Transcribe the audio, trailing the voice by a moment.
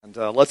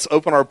And let's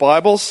open our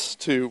Bibles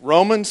to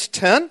Romans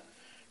 10.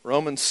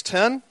 Romans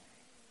 10.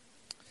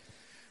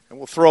 And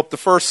we'll throw up the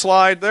first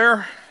slide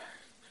there.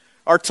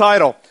 Our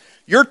title,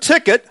 Your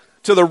Ticket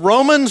to the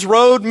Romans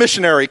Road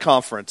Missionary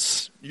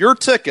Conference. Your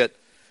ticket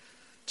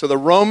to the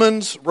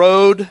Romans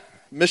Road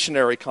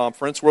Missionary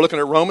Conference. We're looking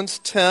at Romans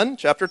 10,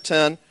 chapter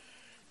 10,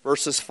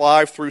 verses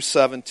 5 through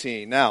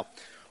 17. Now,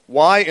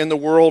 why in the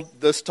world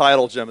this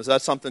title, Jim? Is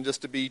that something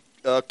just to be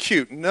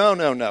cute?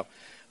 No.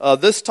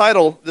 This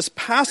title, this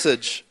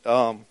passage,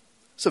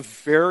 it's a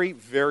very,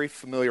 very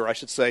familiar, I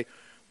should say,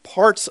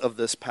 parts of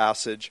this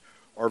passage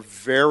are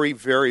very,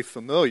 very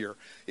familiar.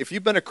 If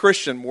you've been a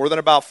Christian more than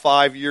about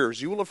 5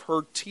 years, you will have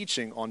heard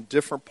teaching on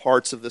different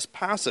parts of this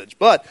passage.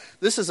 But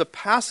this is a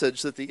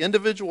passage that the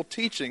individual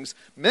teachings,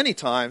 many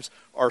times,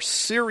 are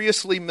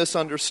seriously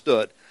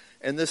misunderstood.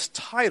 And this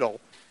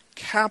title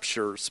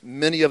captures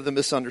many of the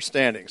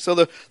misunderstandings. So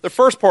the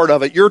first part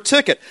of it, your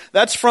ticket,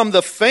 that's from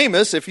the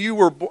famous, if you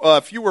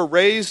were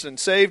raised and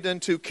saved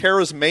into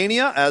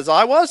charismania, as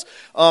I was,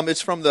 it's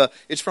from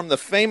the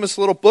famous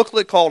little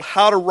booklet called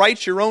How to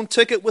Write Your Own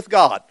Ticket with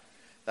God.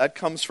 That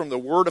comes from the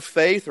Word of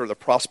Faith or the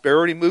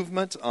Prosperity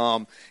Movement.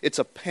 It's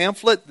a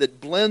pamphlet that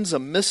blends a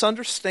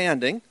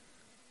misunderstanding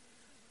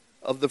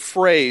of the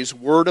phrase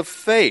word of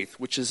faith,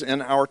 which is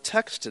in our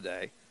text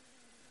today.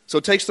 So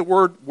it takes the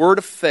word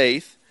of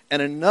faith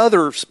and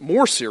another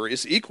more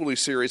serious, equally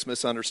serious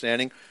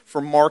misunderstanding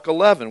from Mark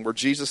 11, where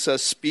Jesus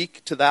says,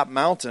 speak to that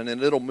mountain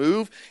and it'll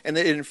move. And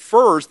it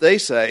infers, they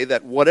say,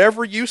 that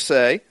whatever you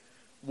say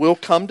will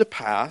come to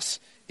pass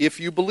if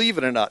you believe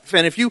it or not.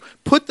 And if you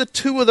put the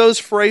two of those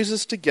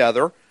phrases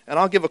together, and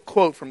I'll give a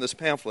quote from this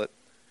pamphlet,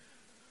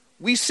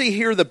 we see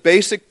here the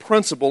basic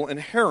principle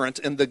inherent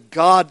in the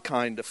God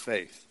kind of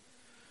faith.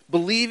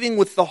 Believing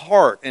with the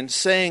heart and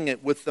saying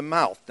it with the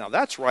mouth. Now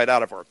that's right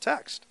out of our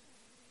text.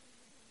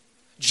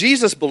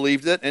 Jesus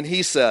believed it, and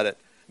he said it.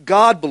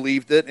 God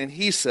believed it, and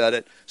he said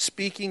it,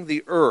 speaking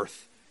the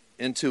earth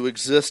into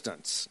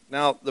existence.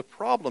 Now, the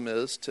problem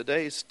is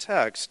today's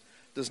text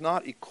does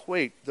not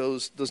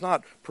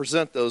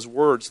present those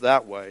words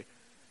that way.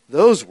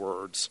 Those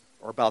words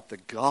are about the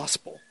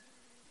gospel,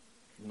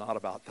 not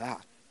about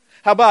that.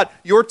 How about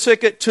your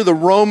ticket to the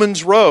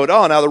Romans Road?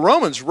 Oh, now the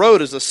Romans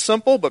Road is a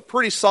simple but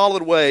pretty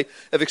solid way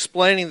of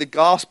explaining the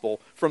gospel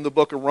from the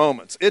book of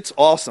Romans. It's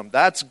awesome.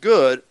 That's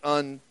good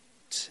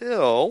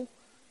until,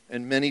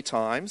 and many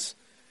times,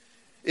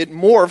 it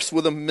morphs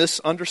with a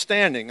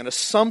misunderstanding, an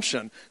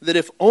assumption that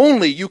if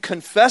only you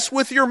confess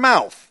with your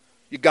mouth,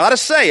 you got to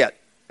say it,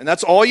 and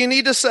that's all you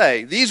need to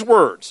say, these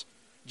words,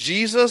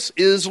 Jesus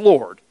is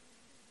Lord.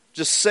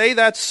 Just say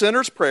that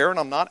sinner's prayer, and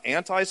I'm not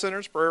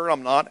anti-sinner's prayer,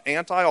 I'm not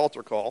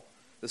anti-altar call.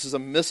 This is a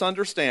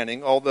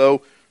misunderstanding,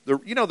 although the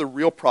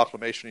real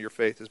proclamation of your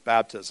faith is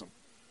baptism.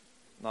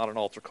 Not an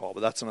altar call, but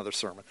that's another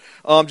sermon.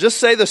 Just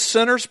say the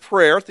sinner's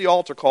prayer at the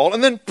altar call,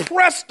 and then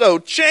presto,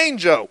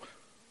 changeo.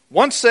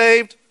 Once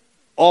saved,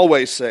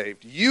 always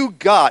saved. You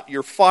got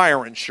your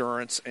fire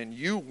insurance, and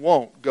you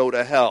won't go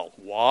to hell.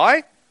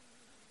 Why?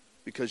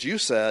 Because you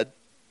said,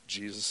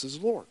 Jesus is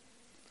Lord.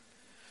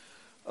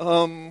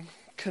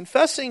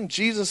 Confessing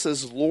Jesus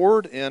as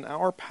Lord in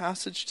our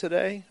passage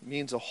today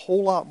means a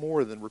whole lot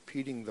more than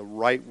repeating the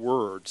right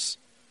words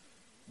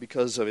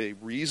because of a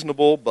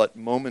reasonable but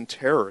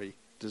momentary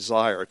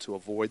desire to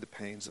avoid the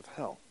pains of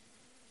hell.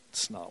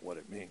 It's not what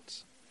it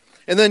means.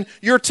 And then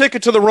your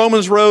ticket to the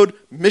Romans Road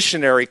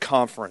Missionary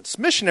Conference.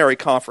 Missionary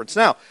Conference.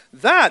 Now,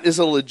 that is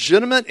a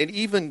legitimate and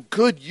even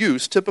good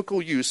use,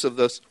 typical use of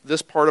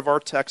this part of our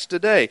text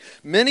today.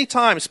 Many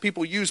times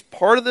people use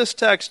part of this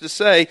text to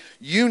say,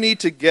 you need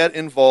to get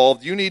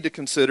involved, you need to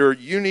consider,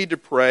 you need to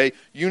pray,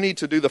 you need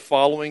to do the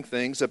following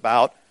things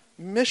about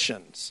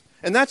missions.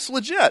 And that's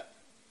legit.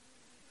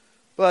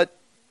 But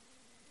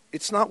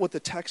it's not what the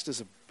text is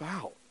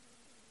about.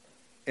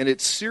 And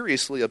it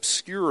seriously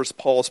obscures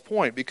Paul's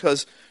point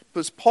because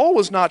Paul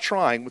was not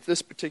trying with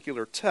this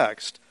particular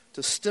text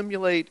to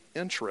stimulate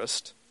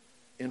interest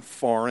in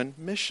foreign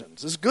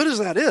missions. As good as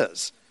that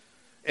is,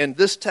 and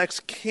this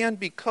text can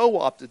be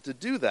co-opted to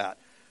do that,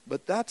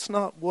 but that's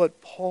not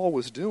what Paul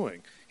was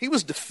doing. He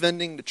was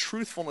defending the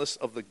truthfulness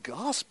of the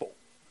gospel.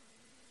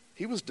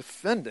 He was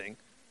defending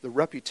the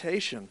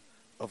reputation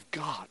of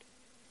God.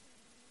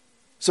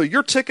 So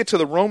your ticket to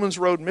the Romans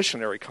Road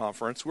Missionary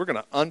Conference, we're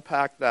going to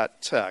unpack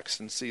that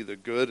text and see the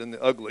good and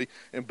the ugly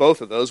in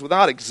both of those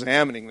without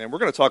examining them. We're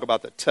going to talk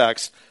about the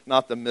text,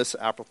 not the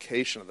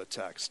misapplication of the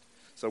text.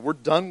 So we're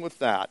done with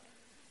that.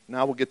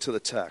 Now we'll get to the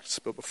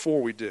text. But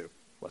before we do,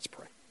 let's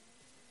pray.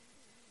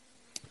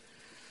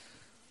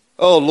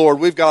 Oh, Lord,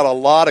 we've got a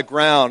lot of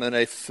ground in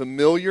a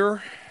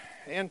familiar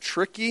and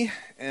tricky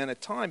and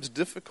at times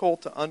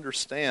difficult to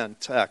understand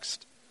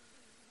text.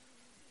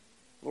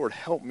 Lord,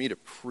 help me to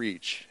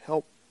preach.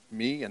 Help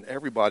me and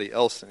everybody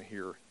else in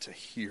here to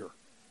hear,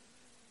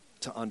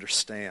 to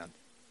understand,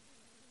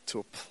 to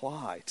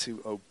apply, to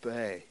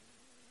obey,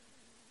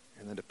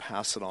 and then to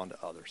pass it on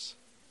to others.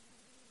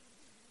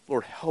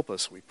 Lord, help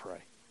us, we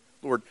pray.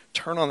 Lord,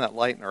 turn on that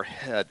light in our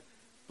head,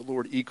 but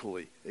Lord,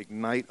 equally,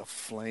 ignite a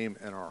flame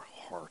in our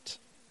heart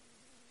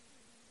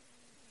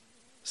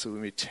so that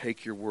we may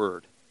take your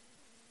word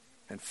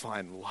and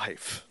find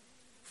life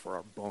for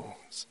our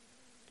bones,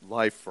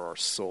 life for our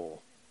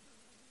soul,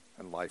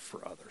 and life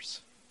for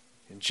others.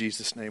 In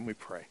Jesus' name we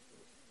pray.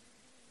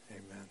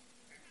 Amen.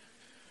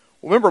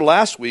 Remember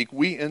last week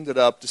we ended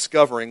up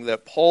discovering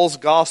that Paul's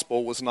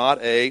gospel was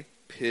not a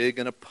pig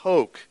in a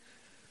poke,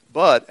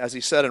 but, as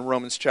he said in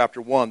Romans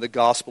chapter 1, the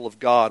gospel of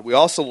God. We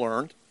also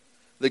learned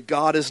that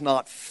God is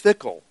not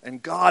fickle,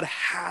 and God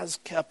has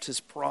kept his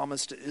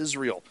promise to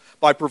Israel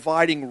by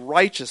providing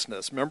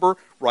righteousness. Remember,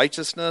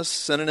 righteousness,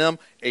 synonym,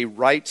 a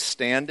right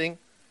standing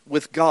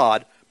with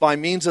God by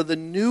means of the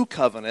new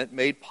covenant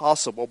made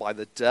possible by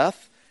the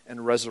death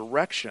and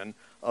resurrection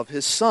of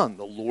his Son,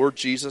 the Lord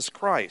Jesus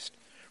Christ.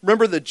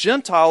 Remember, the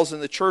Gentiles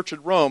in the church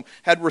at Rome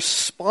had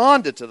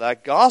responded to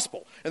that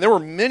gospel, and there were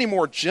many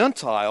more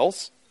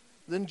Gentiles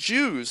than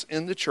Jews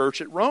in the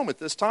church at Rome at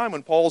this time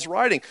when Paul's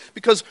writing,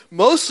 because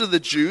most of the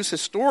Jews,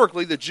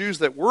 historically the Jews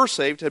that were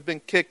saved, had been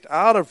kicked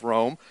out of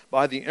Rome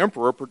by the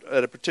emperor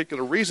at a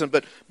particular reason,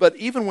 but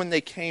even when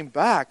they came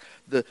back,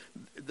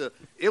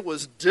 it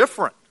was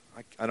different.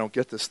 I don't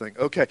get this thing.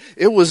 Okay,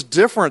 it was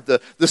different.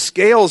 The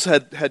scales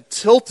had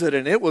tilted,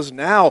 and it was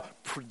now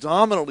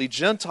predominantly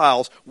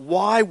Gentiles.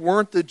 Why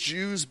weren't the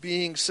Jews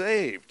being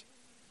saved?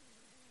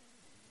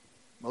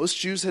 Most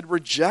Jews had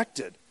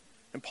rejected.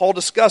 And Paul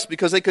discussed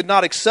because they could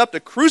not accept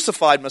a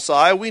crucified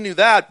Messiah. We knew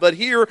that. But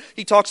here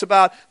he talks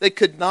about they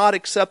could not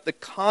accept the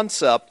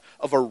concept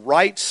of a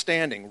right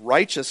standing,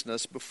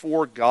 righteousness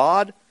before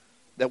God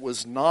that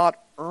was not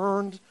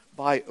earned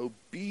by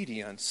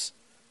obedience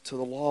to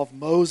the law of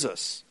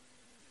Moses.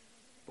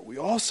 But we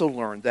also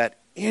learned that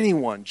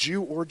anyone,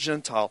 Jew or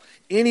Gentile,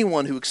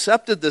 anyone who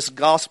accepted this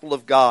gospel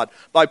of God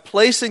by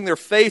placing their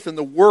faith in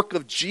the work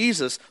of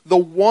Jesus, the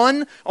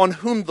one on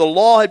whom the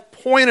law had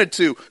pointed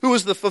to, who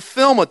was the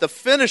fulfillment, the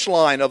finish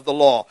line of the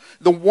law,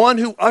 the one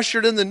who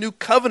ushered in the new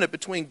covenant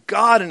between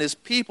God and his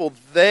people,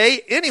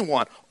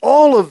 anyone,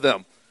 all of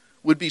them,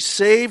 would be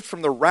saved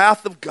from the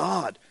wrath of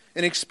God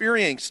and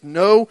experience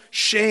no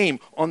shame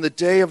on the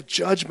day of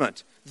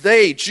judgment.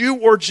 They, Jew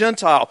or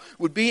Gentile,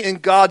 would be in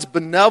God's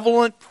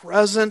benevolent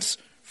presence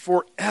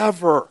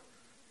forever,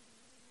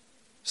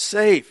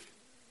 safe,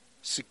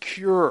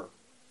 secure,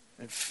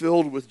 and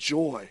filled with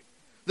joy.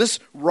 This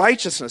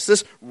righteousness,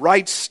 this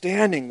right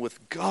standing with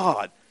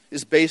God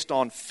is based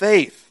on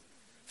faith.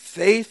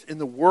 Faith in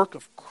the work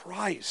of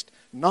Christ,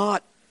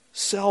 not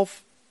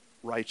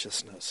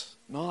self-righteousness,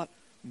 not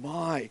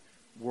my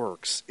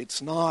works.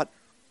 It's not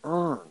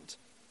earned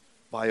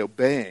by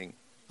obeying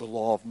the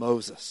law of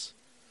Moses.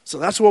 So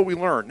that's what we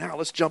learned. Now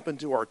let's jump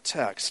into our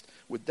text.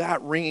 With that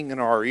ringing in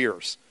our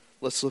ears,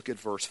 let's look at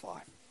verse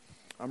 5.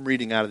 I'm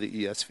reading out of the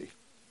ESV.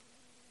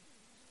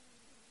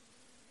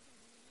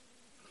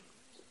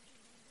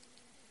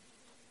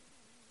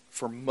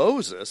 For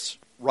Moses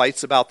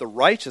writes about the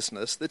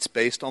righteousness that's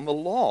based on the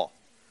law,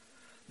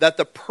 that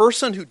the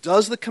person who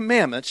does the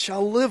commandments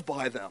shall live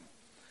by them.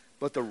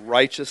 But the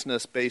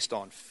righteousness based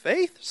on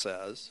faith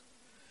says,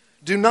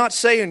 do not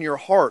say in your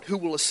heart, who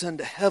will ascend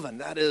to heaven,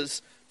 that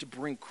is, to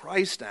bring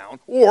Christ down,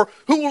 or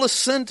who will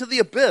ascend to the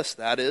abyss,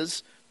 that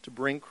is, to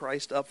bring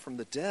Christ up from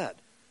the dead.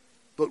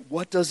 But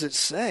what does it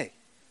say?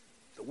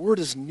 The word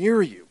is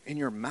near you, in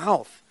your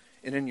mouth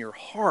and in your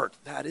heart,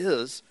 that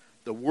is,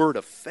 the word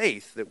of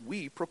faith that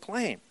we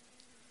proclaim.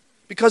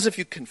 Because if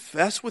you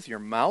confess with your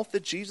mouth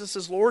that Jesus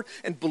is Lord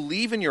and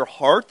believe in your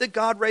heart that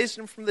God raised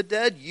him from the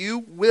dead,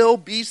 you will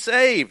be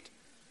saved.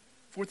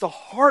 For with the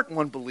heart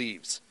one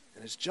believes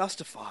and is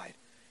justified,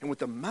 and with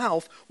the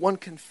mouth one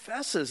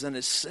confesses and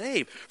is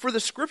saved. For the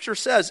scripture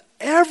says,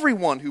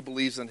 everyone who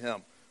believes in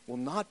him will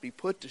not be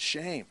put to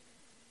shame.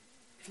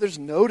 For there's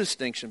no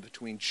distinction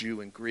between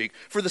Jew and Greek,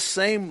 for the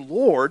same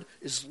Lord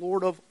is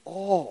Lord of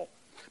all,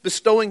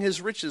 bestowing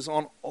his riches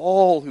on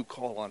all who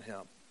call on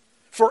him.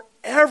 For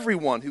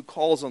everyone who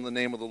calls on the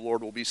name of the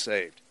Lord will be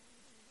saved.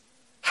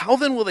 How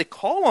then will they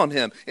call on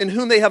him in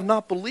whom they have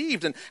not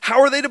believed? And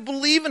how are they to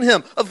believe in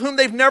him of whom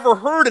they've never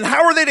heard? And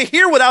how are they to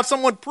hear without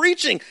someone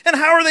preaching? And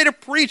how are they to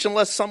preach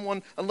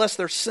unless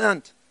they're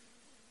sent?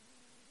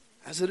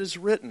 As it is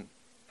written,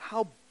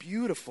 how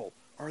beautiful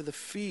are the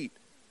feet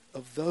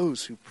of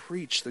those who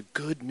preach the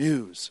good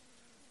news.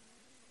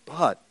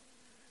 But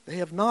they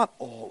have not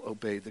all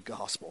obeyed the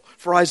gospel.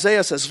 For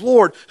Isaiah says,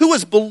 Lord, who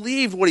has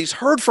believed what he's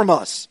heard from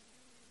us?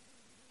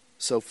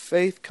 So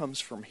faith comes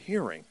from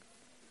hearing,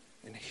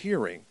 and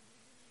hearing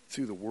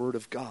through the word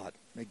of God.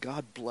 May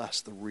God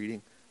bless the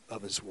reading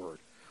of his word.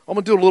 I'm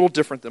going to do a little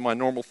different than my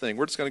normal thing.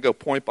 We're just going to go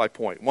point by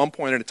point, one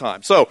point at a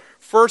time. So,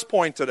 first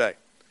point today.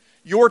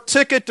 Your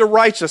ticket to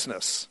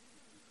righteousness.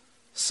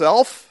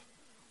 Self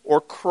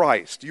or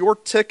Christ? Your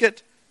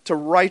ticket to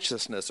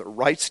righteousness, or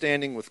right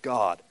standing with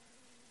God.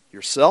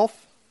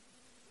 Yourself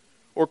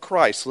or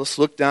Christ? Let's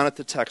look down at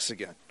the text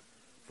again.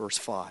 Verse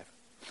 5.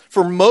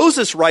 For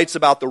Moses writes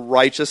about the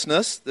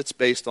righteousness that's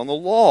based on the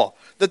law,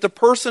 that the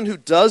person who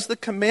does the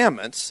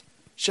commandments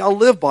shall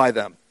live by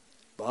them.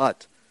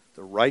 But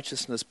the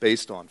righteousness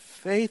based on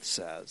faith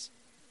says,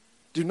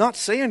 do not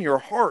say in your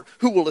heart,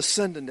 who will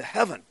ascend into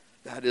heaven,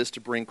 That is to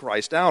bring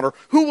Christ down. Or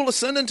who will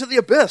ascend into the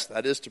abyss?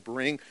 That is to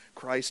bring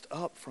Christ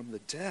up from the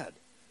dead.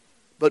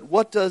 But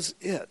what does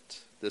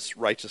it, this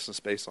righteousness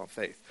based on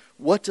faith,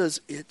 what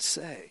does it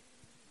say?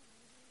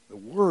 The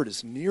word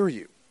is near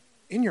you,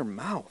 in your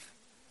mouth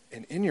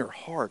and in your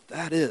heart.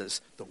 That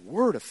is the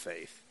word of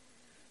faith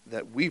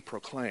that we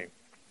proclaim.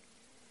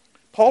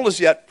 Paul is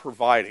yet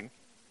proving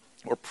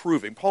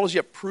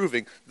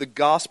the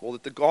gospel,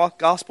 that the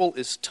gospel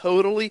is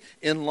totally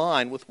in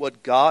line with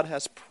what God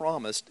has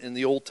promised in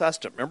the Old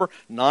Testament. Remember,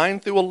 9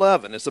 through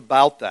 11 is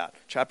about that,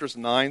 chapters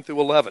 9 through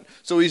 11.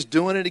 So he's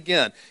doing it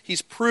again.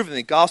 He's proving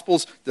the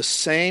gospel's the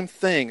same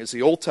thing as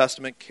the Old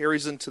Testament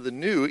carries into the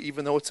New,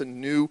 even though it's a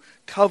new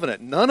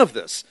covenant. None of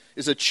this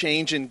is a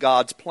change in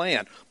God's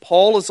plan.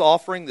 Paul is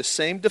offering the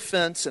same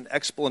defense and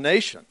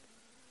explanation,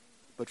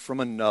 but from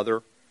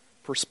another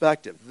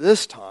perspective.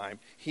 This time,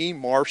 he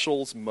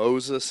marshals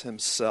Moses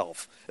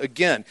himself.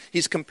 Again,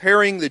 he's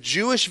comparing the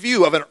Jewish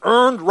view of an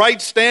earned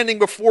right standing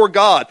before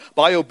God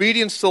by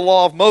obedience to the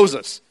law of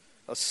Moses,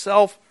 a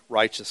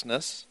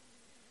self-righteousness.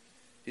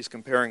 He's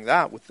comparing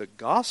that with the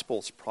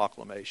gospel's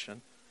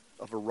proclamation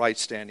of a right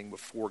standing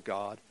before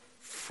God,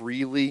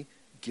 freely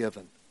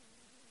given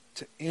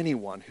to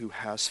anyone who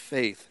has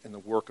faith in the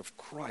work of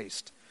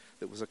Christ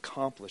that was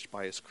accomplished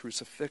by his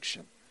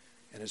crucifixion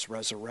and his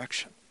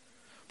resurrection.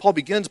 Paul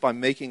begins by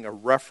making a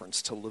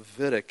reference to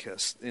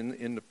Leviticus.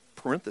 In the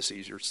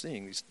parentheses, you're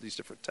seeing these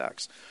different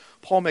texts.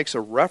 Paul makes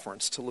a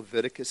reference to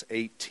Leviticus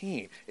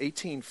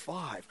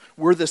 18:5,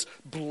 where this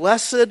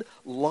blessed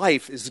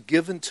life is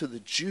given to the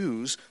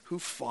Jews who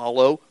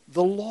follow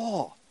the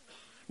law.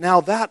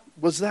 Now,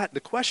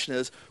 the question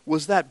is,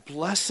 was that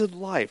blessed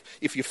life?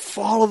 If you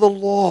follow the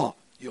law,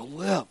 you'll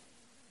live.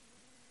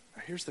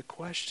 Now, here's the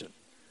question.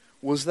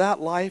 Was that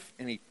life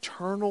an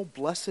eternal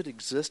blessed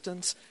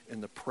existence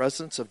in the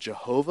presence of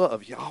Jehovah,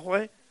 of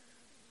Yahweh?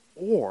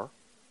 Or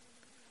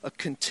a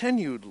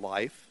continued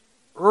life,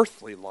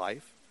 earthly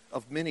life,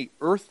 of many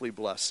earthly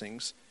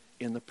blessings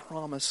in the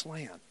promised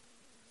land?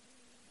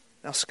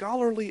 Now,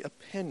 scholarly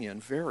opinion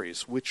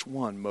varies which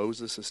one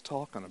Moses is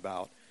talking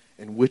about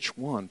and which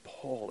one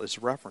Paul is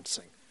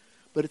referencing.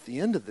 But at the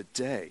end of the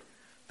day,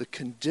 the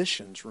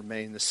conditions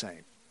remain the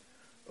same.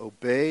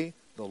 Obey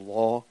the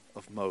law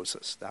of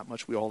Moses. That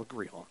much we all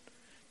agree on.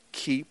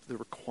 Keep the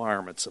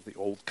requirements of the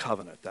Old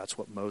Covenant. That's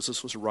what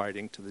Moses was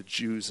writing to the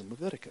Jews in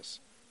Leviticus.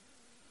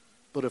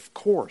 But of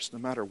course, no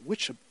matter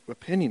which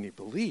opinion you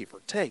believe or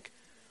take,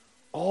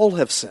 all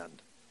have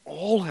sinned.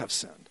 All have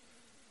sinned.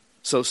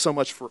 So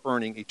much for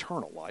earning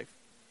eternal life.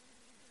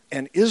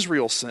 And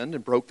Israel sinned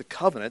and broke the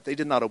covenant. They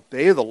did not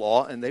obey the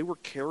law, and they were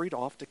carried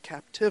off to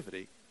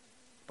captivity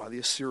by the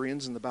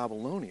Assyrians and the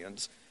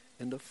Babylonians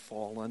into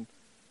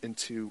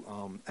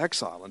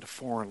exile, into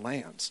foreign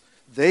lands.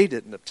 They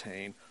didn't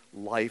obtain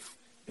life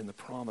in the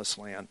promised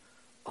land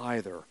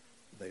either.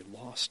 They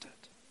lost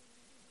it.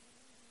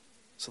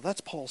 So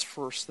that's Paul's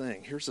first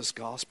thing. Here's this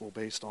gospel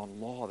based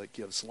on law that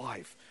gives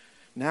life.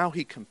 Now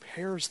he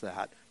compares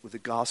that with the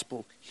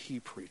gospel he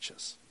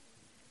preaches.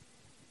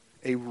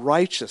 A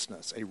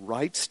righteousness, a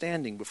right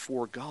standing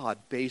before God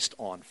based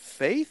on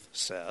faith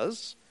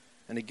says,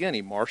 and again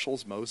he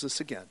marshals Moses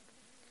again.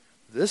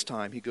 This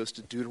time he goes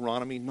to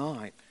Deuteronomy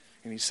 9.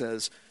 And he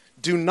says,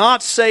 do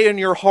not say in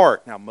your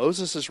heart. Now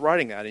Moses is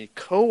writing that, and he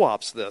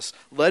co-opts this,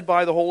 led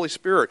by the Holy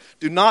Spirit.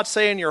 Do not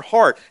say in your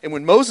heart. And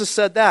when Moses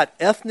said that,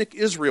 ethnic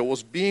Israel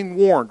was being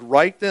warned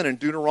right then in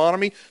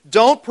Deuteronomy,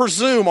 don't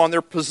presume on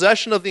their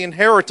possession of the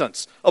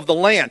inheritance of the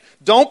land.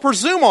 Don't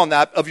presume on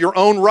that of your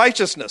own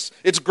righteousness.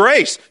 It's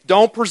grace.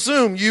 Don't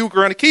presume you're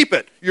going to keep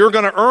it. You're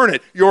going to earn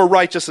it. You're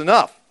righteous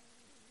enough.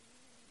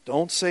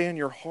 Don't say in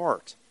your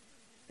heart.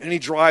 And he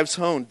drives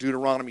home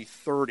Deuteronomy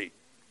 30.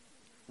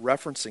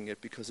 Referencing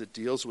it because it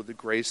deals with the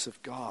grace of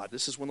God.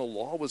 This is when the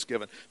law was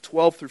given.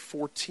 12 through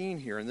 14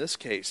 here in this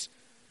case.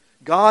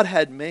 God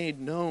had made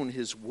known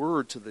his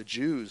word to the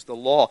Jews, the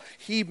law.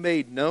 He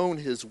made known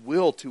his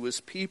will to his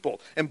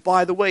people. And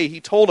by the way, he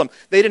told them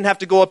they didn't have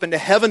to go up into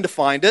heaven to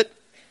find it.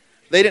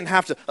 They didn't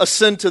have to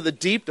ascend to the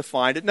deep to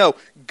find it. No,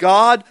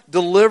 God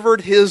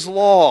delivered his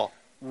law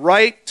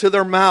right to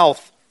their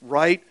mouth,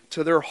 right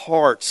to their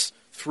hearts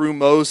through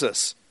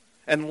Moses.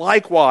 And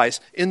likewise,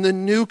 in the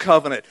new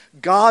covenant,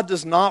 God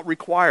does not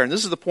require, and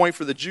this is the point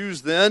for the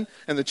Jews then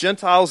and the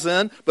Gentiles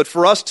then, but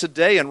for us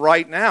today and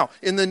right now,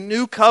 in the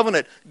new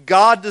covenant,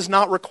 God does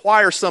not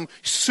require some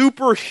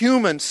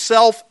superhuman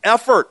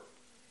self-effort.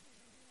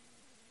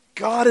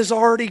 God has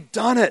already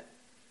done it.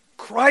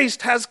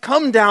 Christ has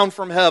come down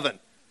from heaven.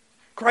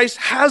 Christ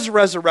has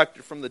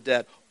resurrected from the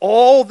dead.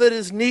 All that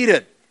is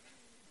needed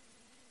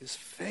is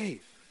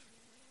faith.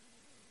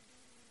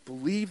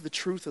 Believe the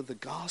truth of the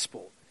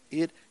gospel.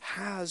 It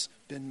has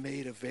been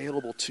made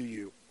available to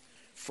you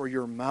for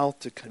your mouth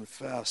to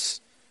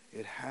confess.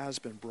 It has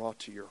been brought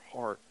to your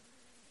heart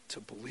to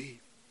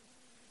believe.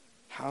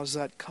 How does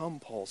that come,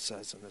 Paul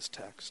says in this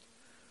text?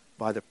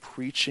 By the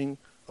preaching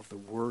of the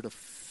word of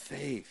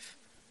faith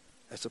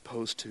as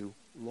opposed to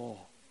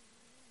law.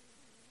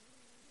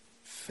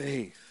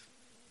 Faith.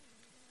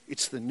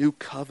 It's the new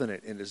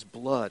covenant in his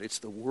blood. It's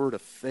the word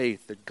of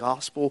faith, the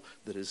gospel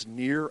that is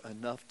near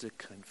enough to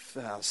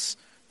confess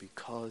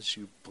because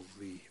you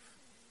believe.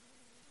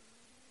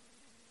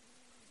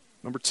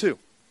 Number 2,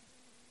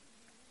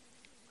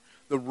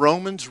 the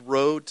Romans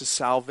road to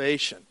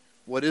salvation.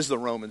 What is the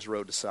Romans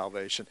road to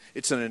salvation?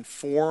 It's an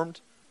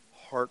informed,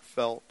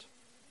 heartfelt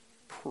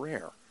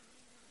prayer.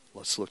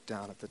 Let's look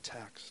down at the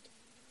text.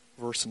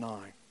 Verse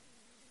 9.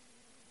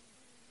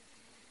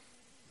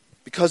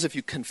 Because if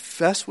you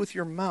confess with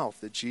your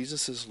mouth that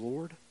Jesus is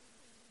Lord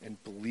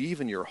and believe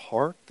in your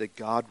heart that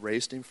God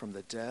raised him from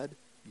the dead,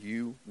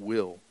 you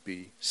will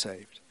be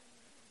saved.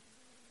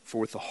 For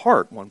with the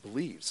heart one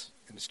believes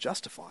and is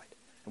justified,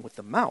 and with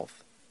the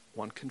mouth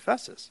one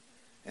confesses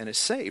and is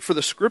saved. For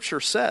the scripture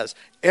says,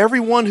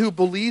 everyone who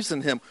believes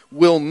in him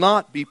will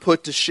not be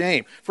put to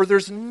shame. For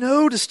there's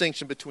no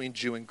distinction between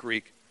Jew and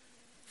Greek.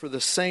 For the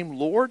same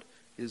Lord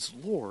is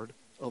Lord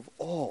of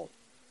all,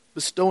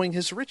 bestowing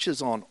his riches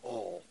on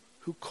all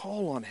who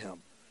call on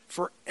him.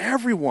 For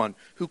everyone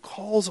who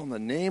calls on the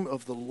name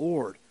of the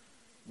Lord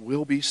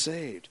will be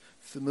saved.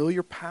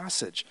 Familiar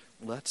passage.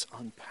 Let's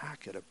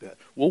unpack it a bit.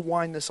 We'll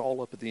wind this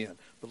all up at the end,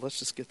 but let's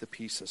just get the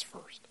pieces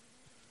first.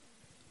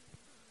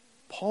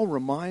 Paul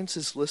reminds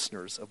his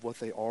listeners of what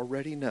they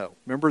already know.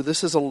 Remember,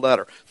 this is a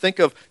letter. Think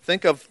of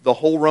the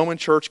whole Roman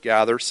church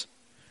gathers,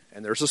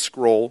 and there's a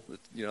scroll.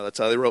 You know, that's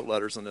how they wrote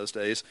letters in those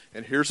days.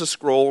 And here's a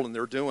scroll, and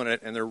they're doing it,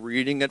 and they're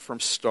reading it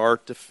from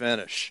start to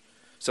finish.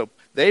 So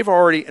they've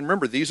already, and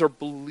remember, these are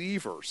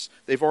believers.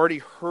 They've already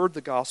heard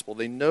the gospel.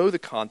 They know the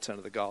content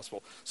of the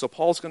gospel. So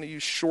Paul's going to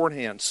use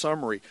shorthand,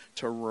 summary,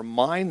 to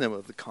remind them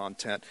of the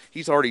content.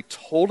 He's already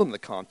told them the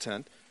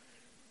content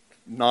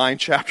 9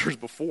 chapters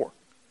before.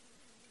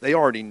 They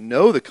already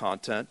know the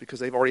content because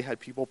they've already had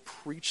people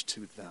preach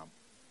to them.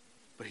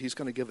 But he's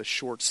going to give a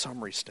short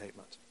summary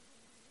statement.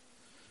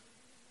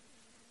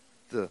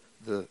 The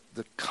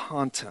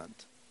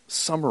content,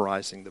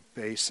 summarizing the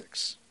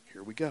basics.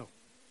 Here we go.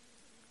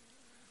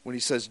 When he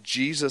says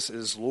Jesus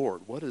is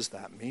Lord, what does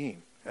that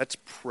mean? That's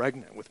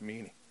pregnant with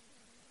meaning.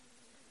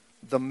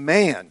 The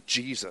man,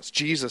 Jesus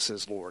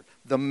is Lord.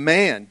 The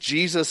man,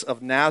 Jesus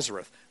of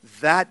Nazareth,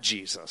 that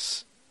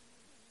Jesus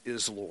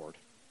is Lord.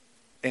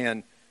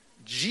 And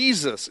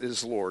Jesus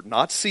is Lord,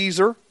 not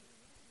Caesar,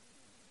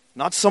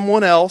 not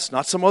someone else,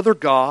 not some other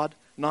God,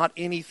 not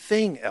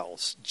anything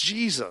else.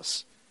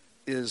 Jesus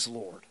is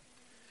Lord.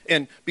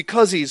 And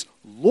because he's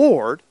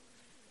Lord,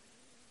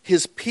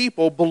 his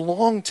people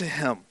belong to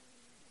him.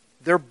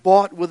 They're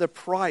bought with a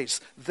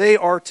price. They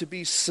are to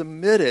be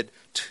submitted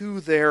to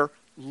their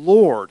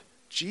Lord.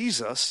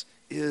 Jesus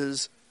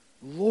is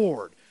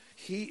Lord.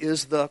 He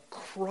is the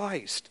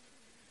Christ.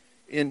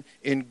 In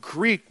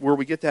Greek, where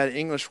we get that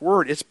English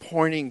word, it's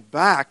pointing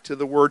back to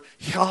the word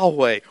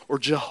Yahweh or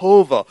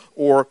Jehovah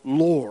or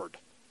Lord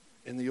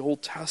in the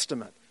Old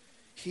Testament.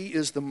 He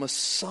is the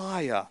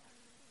Messiah.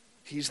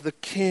 He's the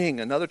King.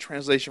 Another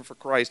translation for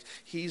Christ.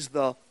 He's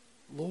the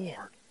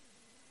Lord.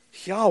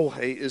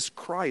 Yahweh is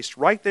Christ.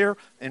 Right there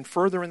and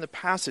further in the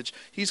passage,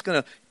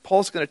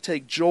 Paul's going to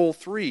take Joel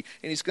 3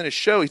 and he's going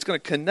to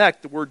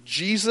connect the word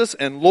Jesus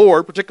and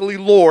Lord, particularly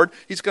Lord.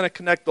 He's going to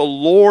connect the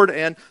Lord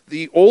and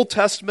the Old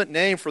Testament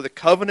name for the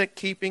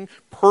covenant-keeping,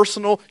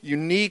 personal,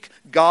 unique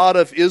God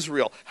of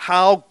Israel.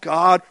 How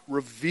God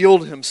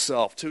revealed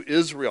himself to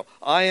Israel.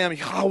 I am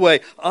Yahweh.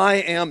 I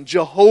am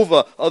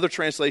Jehovah. Other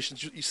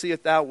translations, you see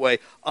it that way.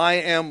 I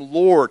am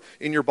Lord.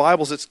 In your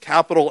Bibles, it's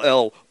capital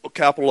L,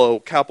 capital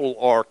O, capital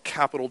R,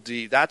 capital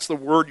D. That's the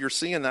word you're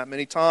seeing that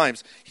many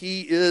times.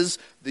 He is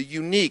the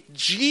unique.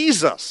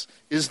 Jesus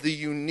is the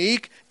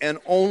unique and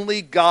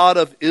only God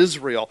of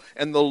Israel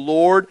and the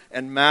Lord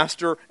and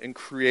Master and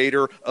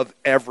Creator of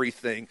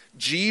everything.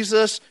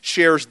 Jesus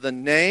shares the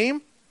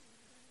name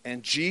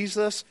and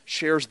Jesus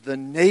shares the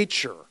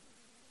nature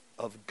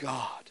of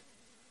God.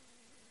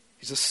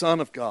 He's the Son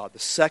of God, the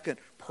second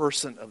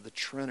person of the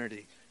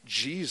Trinity.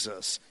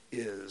 Jesus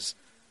is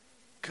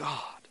God.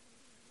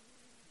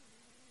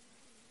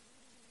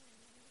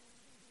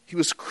 He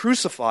was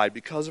crucified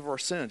because of our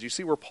sins. You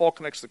see where Paul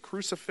connects the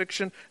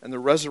crucifixion and the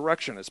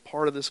resurrection as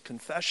part of this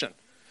confession.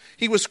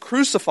 He was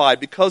crucified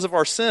because of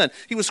our sin.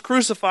 He was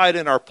crucified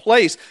in our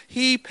place.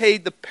 He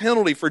paid the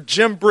penalty for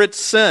Jim Britt's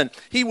sin.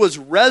 He was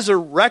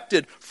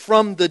resurrected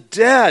from the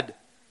dead.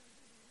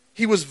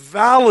 He was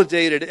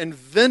validated and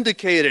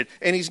vindicated,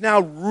 and he's now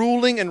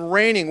ruling and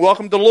reigning.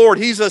 Welcome to the Lord.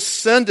 He's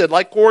ascended,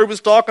 like Corey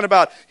was talking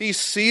about. He's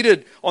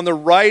seated on the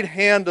right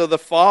hand of the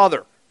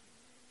Father.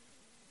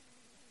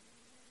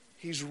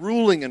 He's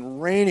ruling and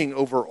reigning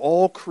over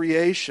all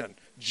creation.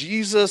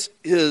 Jesus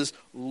is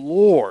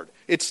Lord.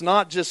 It's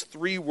not just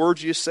 3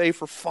 words you say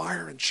for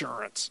fire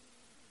insurance.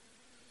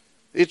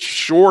 It's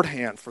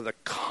shorthand for the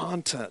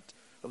content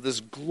of this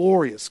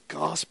glorious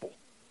gospel.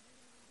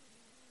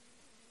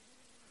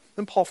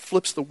 Then Paul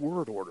flips the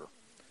word order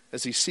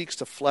as he seeks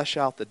to flesh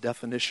out the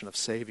definition of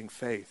saving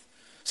faith.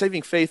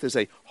 Saving faith is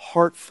a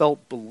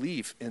heartfelt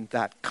belief in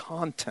that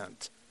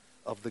content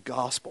of the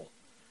gospel.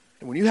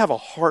 And when you have a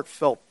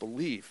heartfelt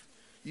belief,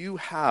 you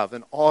have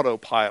an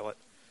autopilot,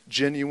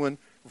 genuine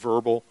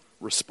verbal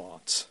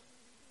response.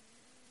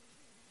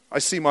 I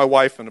see my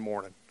wife in the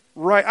morning.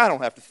 Right, I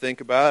don't have to think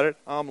about it.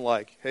 I'm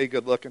like, hey,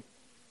 good looking.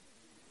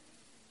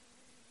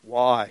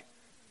 Why?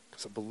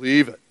 Because I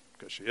believe it.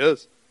 Because she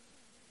is.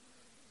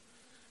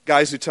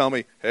 Guys who tell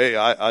me, hey,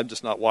 I'm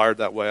just not wired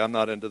that way. I'm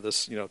not into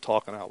this,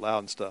 talking out loud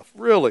and stuff.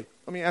 Really?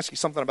 Let me ask you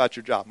something about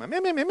your job.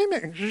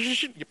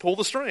 You pull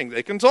the string.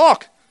 They can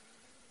talk.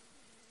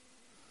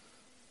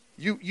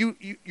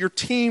 Your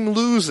team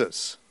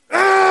loses.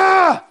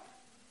 Ah!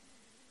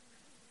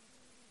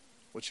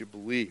 What you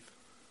believe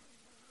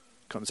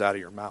comes out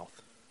of your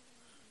mouth.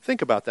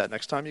 Think about that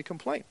next time you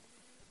complain.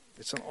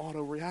 It's an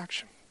auto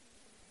reaction.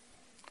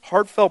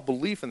 Heartfelt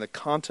belief in the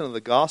content of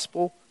the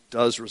gospel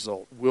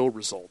will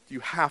result. You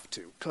have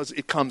to, because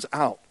it comes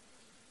out,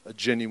 a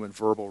genuine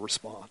verbal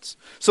response.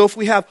 So if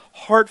we have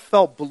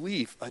heartfelt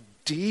belief, a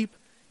deep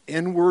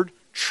inward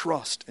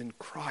trust in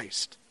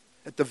Christ,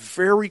 at the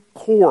very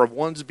core of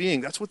one's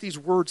being, that's what these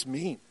words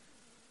mean.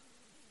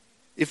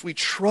 If we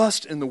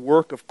trust in the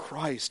work of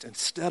Christ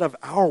instead of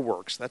our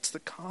works, that's the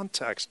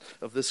context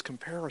of this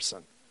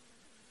comparison.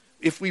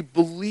 If we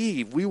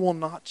believe, we will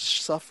not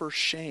suffer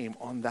shame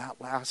on that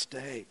last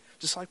day.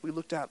 Just like we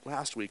looked at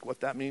last week.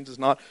 What that means is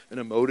not an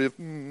emotive,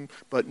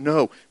 but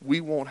no, we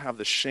won't have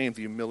the shame,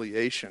 the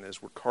humiliation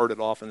as we're carted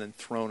off and then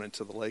thrown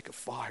into the lake of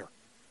fire.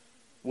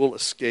 We'll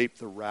escape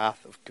the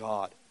wrath of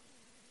God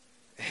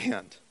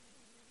and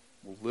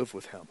we'll live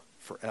with him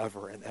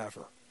forever and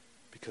ever,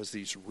 because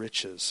these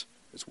riches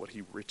is what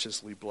he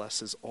richly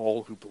blesses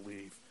all who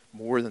believe,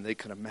 more than they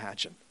can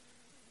imagine.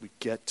 We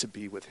get to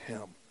be with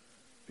him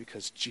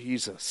because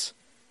Jesus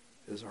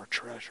is our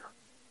treasure.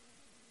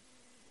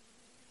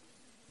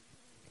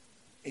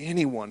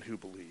 Anyone who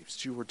believes,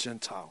 Jew or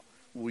Gentile,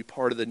 will be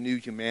part of the new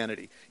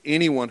humanity.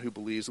 Anyone who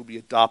believes will be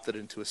adopted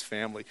into his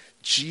family.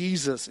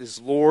 Jesus is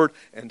Lord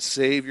and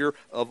Savior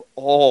of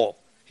all.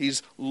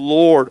 He's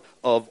Lord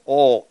of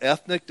all.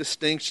 Ethnic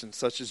distinctions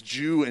such as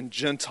Jew and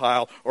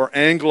Gentile or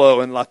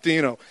Anglo and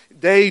Latino,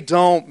 they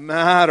don't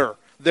matter.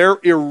 They're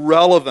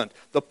irrelevant.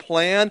 The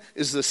plan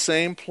is the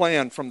same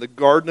plan from the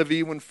Garden of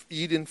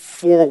Eden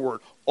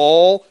forward.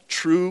 All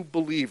true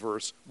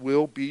believers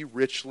will be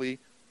richly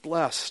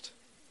blessed.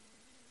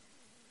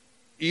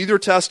 Either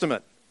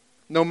testament,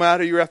 no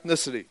matter your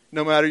ethnicity,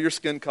 no matter your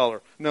skin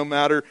color, no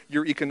matter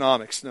your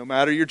economics, no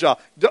matter your job,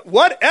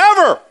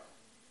 whatever.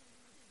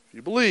 If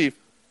you believe,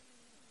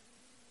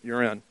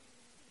 you're in.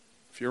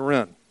 If you're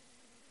in,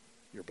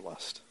 you're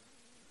blessed.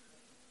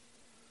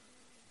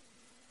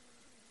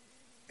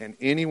 And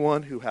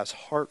anyone who has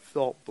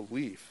heartfelt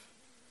belief,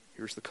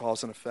 here's the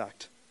cause and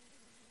effect,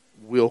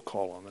 will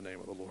call on the name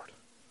of the Lord.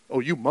 Oh,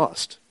 you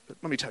must. But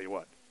let me tell you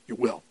what, you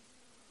will.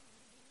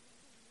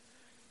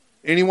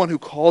 Anyone who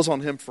calls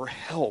on him for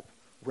help,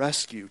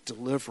 rescue,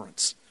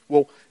 deliverance.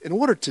 Well, in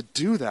order to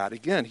do that,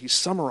 again, he's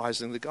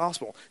summarizing the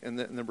gospel in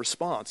the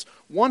response.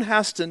 One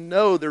has to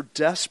know their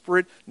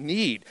desperate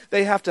need.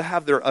 They have to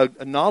have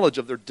a knowledge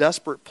of their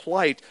desperate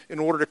plight in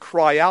order to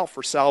cry out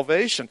for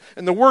salvation.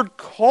 And the word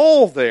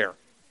call there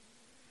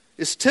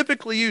is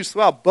typically used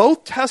throughout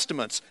both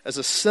testaments as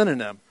a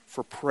synonym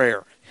for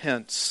prayer.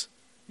 Hence,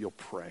 you'll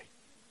pray.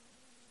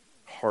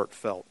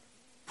 Heartfelt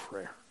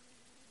prayer.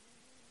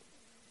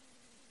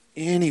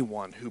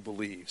 Anyone who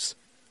believes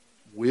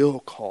will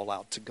call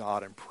out to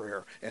God in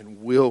prayer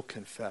and will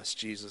confess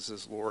Jesus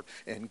as Lord,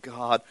 and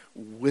God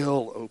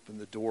will open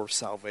the door of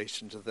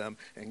salvation to them,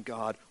 and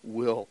God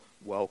will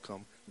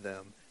welcome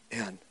them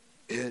in.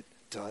 It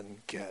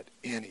doesn't get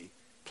any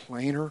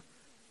plainer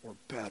or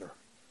better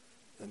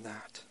than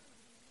that.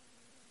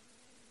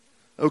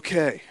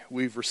 Okay,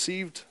 we've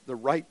received the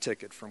right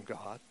ticket from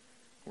God.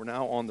 We're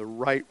now on the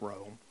right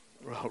road.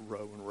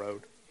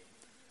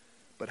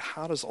 But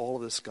how does all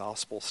of this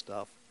gospel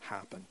stuff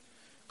happen?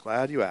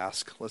 Glad you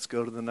asked. Let's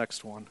go to the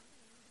next one.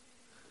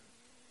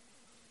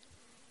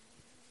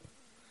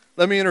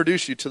 Let me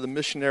introduce you to the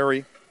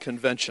missionary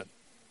convention.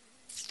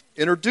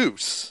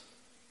 Introduce,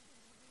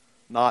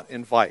 not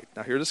invite.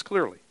 Now hear this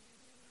clearly.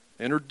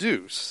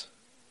 Introduce,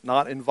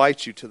 not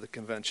invite you to the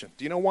convention.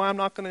 Do you know why I'm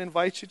not going to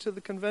invite you to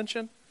the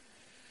convention?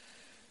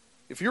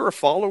 If you're a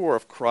follower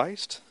of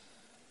Christ,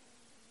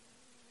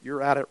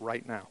 you're at it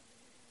right now.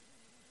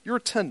 You're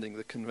attending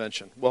the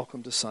convention.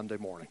 Welcome to Sunday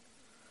morning.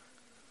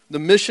 The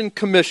mission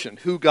commission,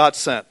 who got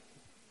sent?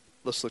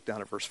 Let's look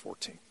down at verse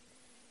 14.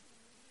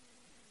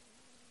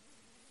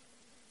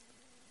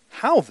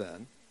 How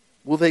then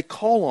will they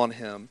call on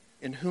him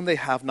in whom they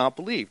have not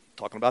believed?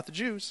 Talking about the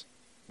Jews.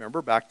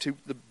 Remember, back to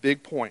the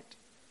big point.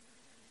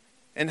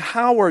 And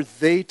how are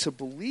they to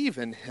believe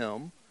in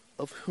him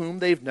of whom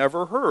they've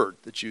never heard?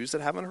 The Jews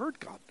that haven't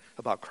heard God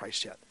about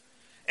Christ yet.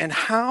 And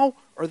how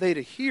are they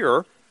to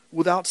hear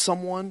without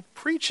someone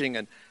preaching?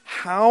 And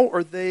how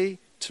are they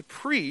to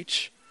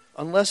preach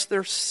unless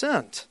they're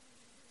sent?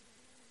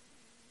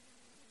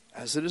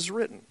 As it is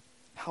written,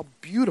 how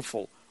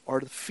beautiful are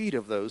the feet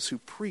of those who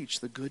preach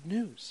the good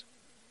news.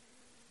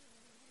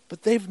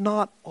 But they've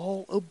not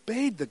all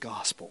obeyed the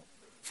gospel.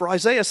 For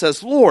Isaiah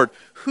says, Lord,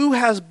 who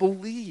has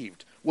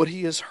believed what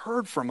he has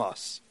heard from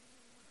us?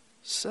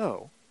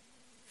 So,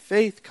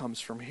 Faith comes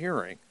from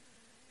hearing,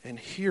 and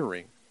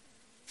hearing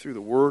through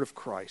the word of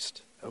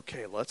Christ.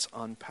 Okay, let's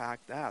unpack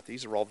that.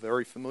 These are all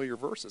very familiar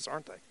verses,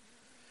 aren't they?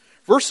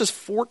 Verses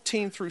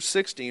 14 through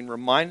 16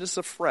 remind us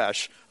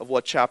afresh of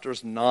what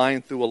chapters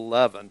 9 through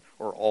 11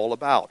 are all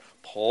about.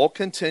 Paul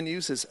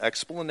continues his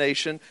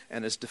explanation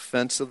and his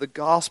defense of the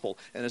gospel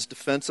and his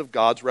defense of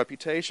God's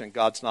reputation.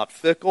 God's not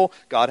fickle.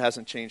 God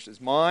hasn't changed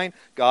his mind.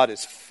 God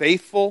is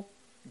faithful.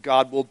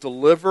 God will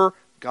deliver.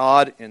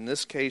 God, in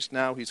this case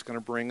now, he's going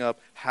to bring up,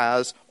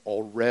 has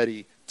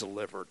already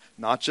delivered.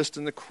 Not just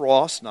in the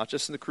cross, not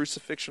just in the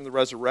crucifixion and the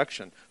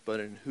resurrection,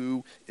 but in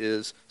who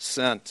is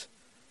sent.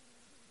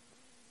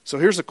 So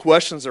here's the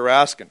questions they're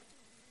asking.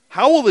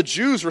 How will the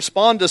Jews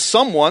respond to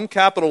someone,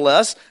 capital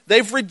S,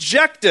 they've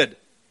rejected?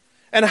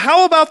 And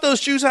how about those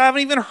Jews who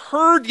haven't even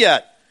heard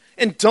yet?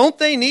 And don't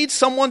they need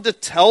someone to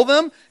tell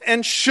them?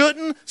 And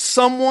shouldn't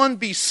someone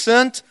be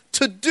sent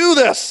to do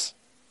this?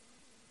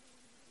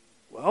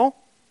 Well,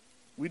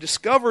 we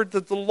discovered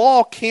that the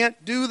law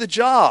can't do the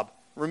job.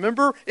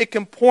 Remember, it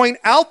can point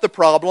out the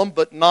problem,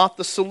 but not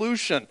the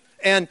solution.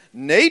 And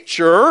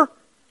nature,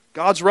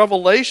 God's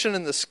revelation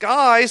in the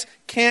skies,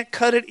 can't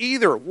cut it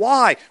either.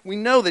 Why? We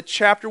know that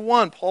chapter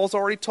 1, Paul's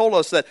already told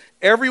us that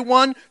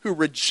everyone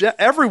rejects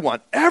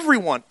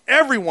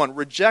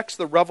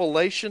the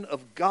revelation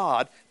of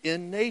God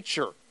in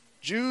nature.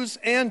 Jews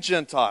and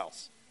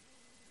Gentiles.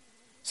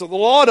 So the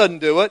law doesn't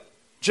do it.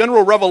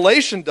 General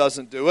revelation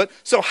doesn't do it.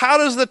 So how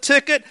does the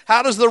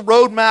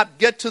roadmap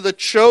get to the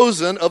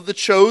chosen of the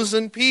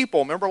chosen people?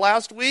 Remember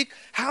last week?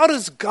 How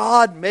does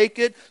God make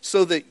it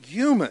so that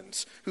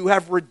humans who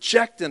have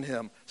rejected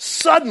him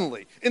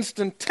suddenly,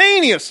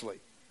 instantaneously,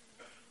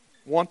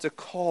 want to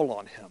call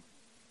on him?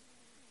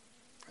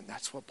 And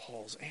that's what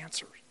Paul's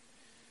answers.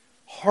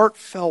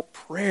 Heartfelt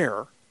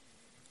prayer,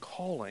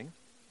 calling,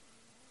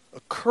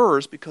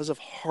 occurs because of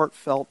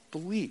heartfelt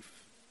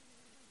belief.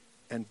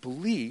 And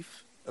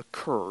belief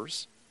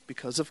occurs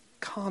because of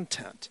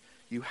content.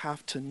 You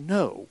have to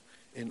know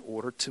in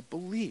order to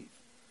believe.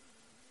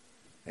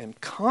 And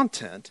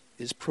content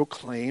is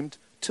proclaimed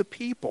to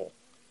people,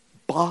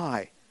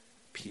 by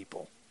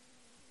people.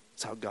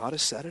 That's how God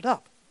has set it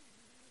up.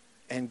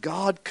 And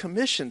God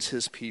commissions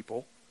his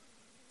people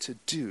to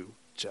do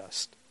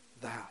just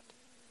that.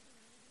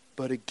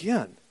 But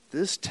again,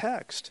 this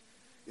text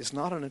is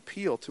not an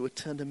appeal to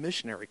attend a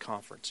missionary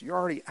conference. You're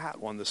already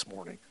at one this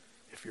morning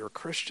if you're a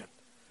Christian.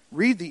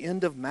 Read the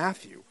end of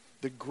Matthew,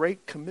 the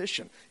Great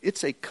Commission.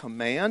 It's a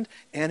command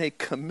and a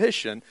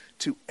commission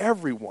to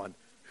everyone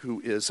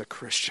who is a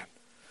Christian.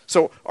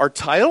 So our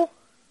title,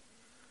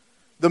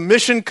 the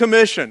Mission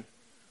Commission.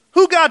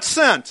 Who got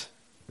sent?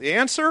 The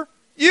answer,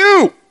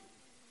 you.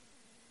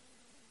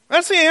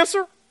 That's the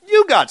answer.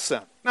 You got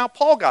sent. Now,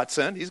 Paul got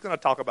sent. He's going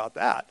to talk about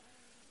that.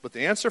 But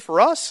the answer for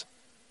us,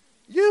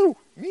 you,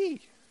 me,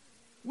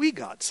 we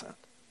got sent.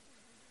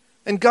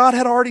 And God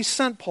had already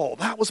sent Paul.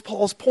 That was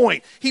Paul's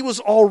point. He was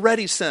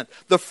already sent.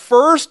 The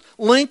first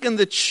link in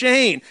the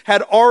chain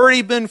had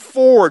already been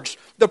forged.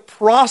 The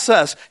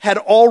process had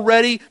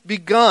already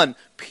begun.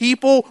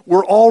 People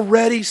were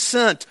already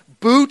sent.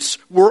 Boots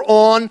were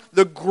on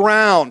the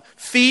ground.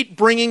 Feet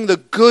bringing the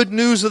good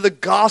news of the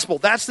gospel.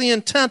 That's the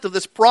intent of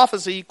this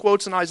prophecy he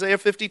quotes in Isaiah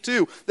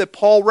 52 that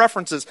Paul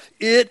references.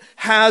 It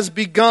has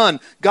begun.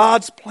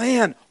 God's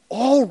plan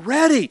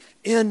already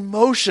in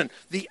motion.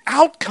 The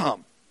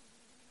outcome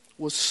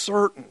was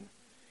certain.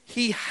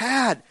 He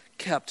had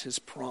kept his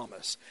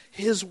promise.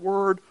 His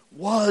word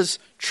was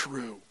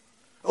true.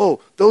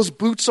 Oh, those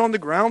boots on the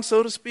ground,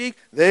 so to speak,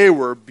 they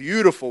were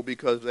beautiful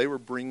because they were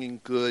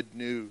bringing good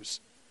news.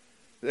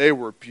 They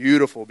were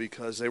beautiful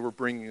because they were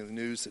bringing the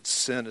news that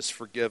sin is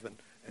forgiven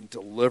and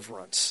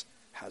deliverance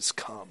has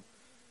come.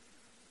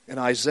 In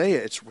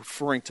Isaiah, it's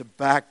referring to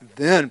back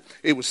then.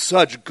 It was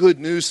such good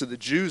news to the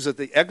Jews that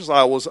the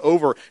exile was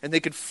over and they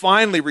could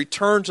finally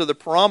return to the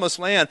promised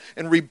land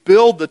and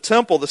rebuild the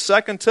temple, the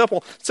second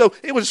temple. So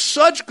it was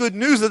such good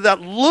news that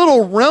that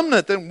little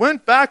remnant that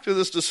went back to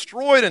this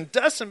destroyed and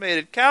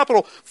decimated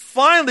capital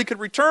finally could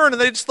return. And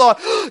they just thought,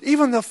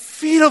 even the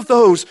feet of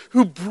those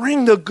who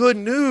bring the good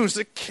news,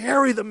 that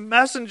carry the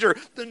messenger.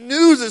 The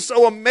news is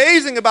so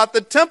amazing about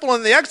the temple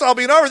and the exile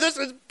being over. This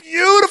is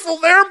beautiful.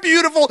 They're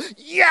beautiful.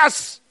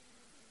 Yes.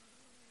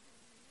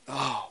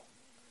 Oh,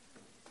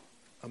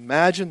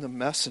 imagine the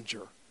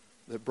messenger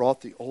that brought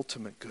the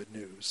ultimate good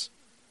news,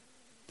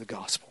 the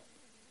gospel.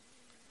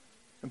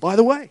 And by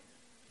the way,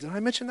 did I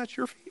mention that's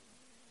your feet?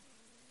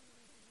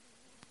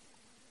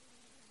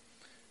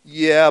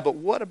 Yeah, but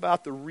what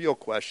about the real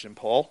question,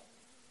 Paul?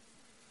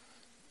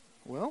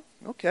 Well,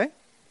 okay.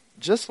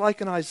 Just like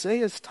in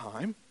Isaiah's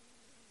time,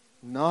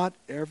 not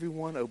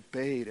everyone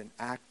obeyed and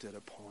acted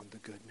upon the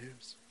good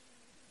news.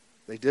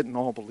 They didn't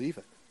all believe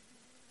it.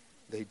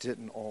 They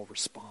didn't all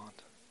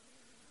respond.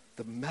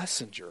 The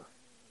messenger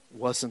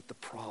wasn't the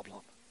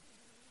problem,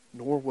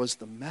 nor was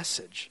the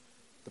message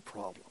the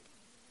problem.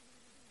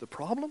 The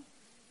problem?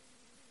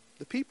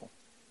 The people.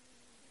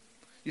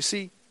 You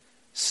see,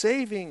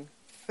 saving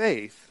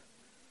faith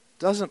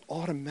doesn't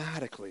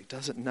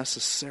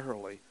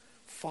necessarily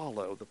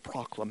follow the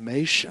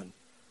proclamation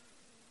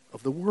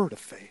of the word of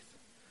faith,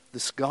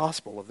 this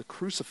gospel of the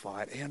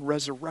crucified and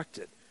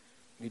resurrected.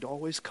 We need to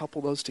always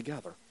couple those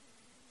together.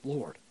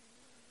 Lord.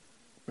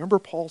 Remember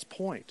Paul's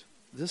point.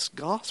 This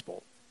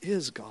gospel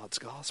is God's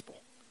gospel.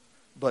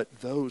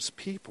 But those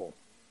people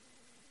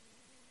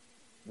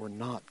were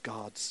not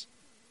God's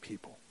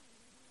people.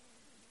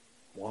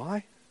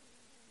 Why?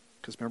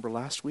 Because remember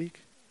last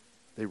week?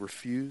 They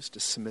refused to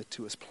submit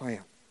to his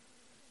plan.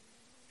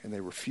 And they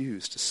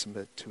refused to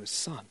submit to his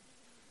son.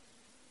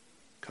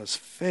 Because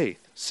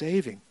faith,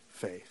 saving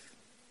faith,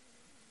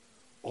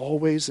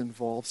 always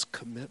involves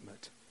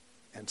commitment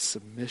and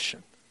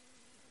submission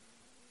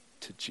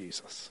to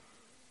Jesus.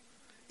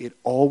 It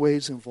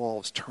always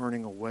involves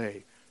turning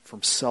away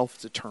from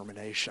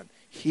self-determination.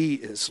 He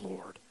is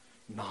Lord,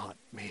 not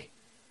me.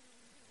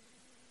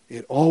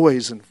 It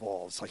always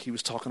involves, like he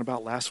was talking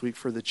about last week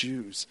for the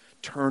Jews,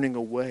 turning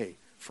away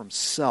from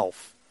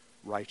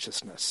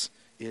self-righteousness.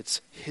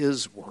 It's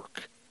his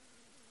work,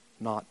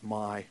 not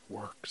my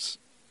works.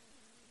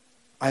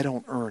 I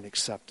don't earn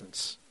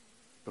acceptance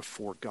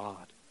before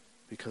God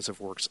because of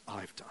works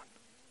I've done.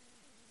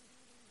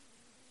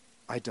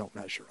 I don't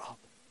measure up.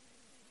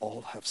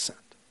 All have sinned.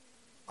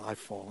 I've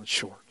fallen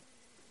short.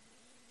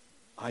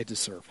 I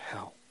deserve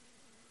hell.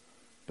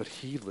 But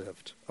he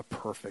lived a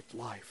perfect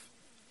life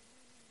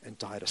and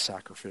died a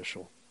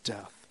sacrificial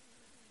death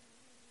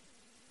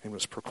and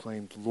was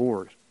proclaimed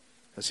Lord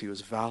as he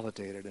was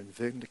validated and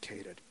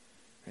vindicated.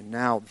 And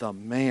now the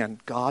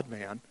man,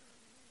 God-man,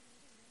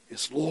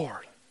 is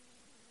Lord.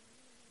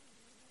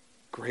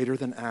 Greater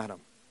than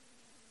Adam.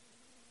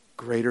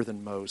 Greater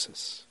than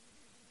Moses.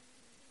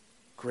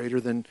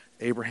 Greater than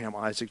Abraham,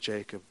 Isaac,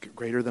 Jacob.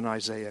 Greater than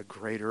Isaiah.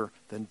 Greater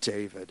than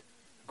David.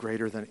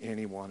 Greater than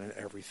anyone and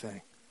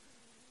everything.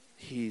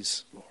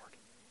 He's Lord.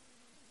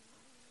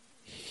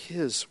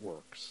 His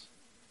works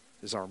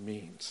is our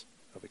means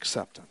of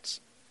acceptance.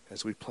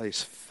 As we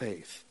place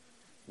faith,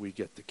 we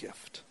get the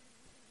gift.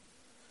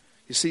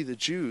 You see, the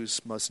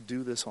Jews must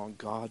do this on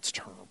God's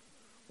term,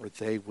 or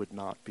they would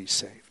not be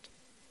saved.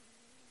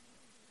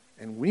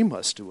 And we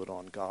must do it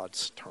on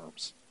God's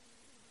terms,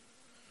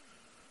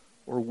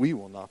 or we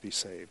will not be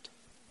saved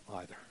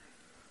either.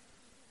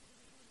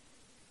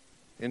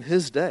 In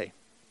his day,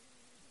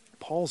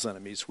 Paul's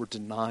enemies were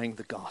denying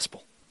the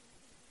gospel.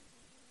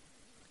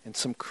 And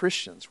some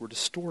Christians were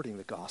distorting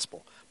the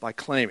gospel by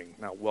claiming,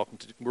 now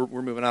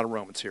we're moving out of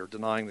Romans here,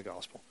 denying the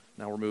gospel.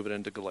 Now we're moving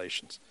into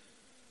Galatians.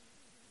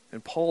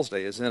 In Paul's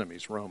day, his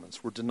enemies,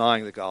 Romans, were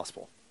denying the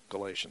gospel,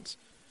 Galatians.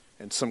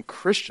 And some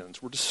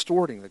Christians were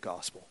distorting the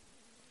gospel.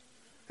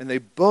 And they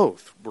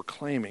both were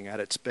claiming at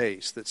its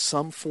base that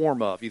some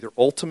form of either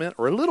ultimate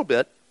or a little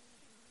bit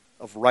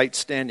of right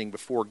standing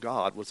before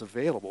God was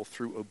available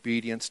through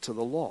obedience to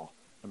the law.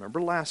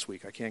 Remember last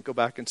week, I can't go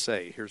back and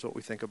say, here's what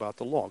we think about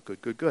the law.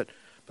 Good, good, good.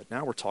 But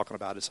now we're talking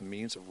about it as a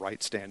means of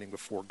right standing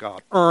before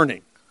God.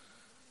 Earning.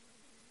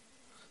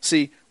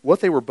 See, what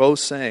they were both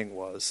saying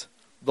was,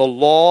 the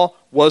law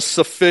was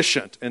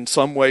sufficient in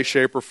some way,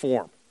 shape, or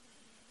form.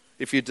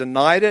 If you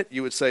denied it,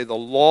 you would say the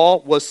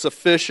law was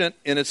sufficient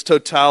in its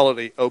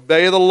totality.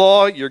 Obey the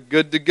law, you're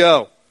good to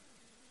go.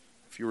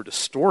 If you were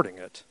distorting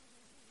it,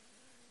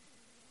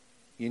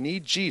 you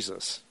need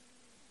Jesus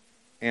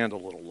and a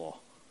little law.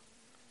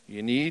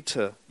 You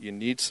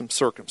need some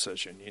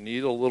circumcision. You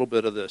need a little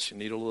bit of this. You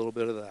need a little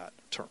bit of that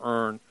to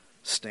earn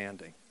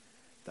standing.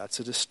 That's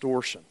a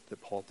distortion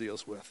that Paul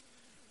deals with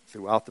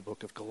throughout the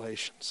book of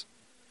Galatians.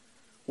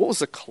 What was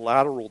the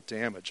collateral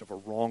damage of a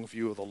wrong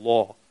view of the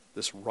law,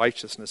 this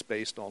righteousness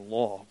based on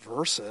law,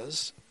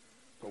 versus,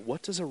 but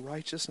what does a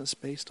righteousness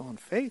based on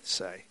faith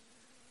say?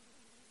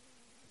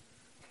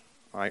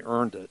 I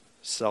earned it,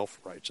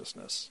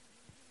 self-righteousness.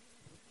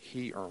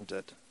 He earned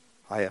it.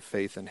 I have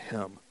faith in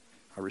him.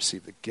 I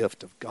receive the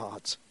gift of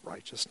God's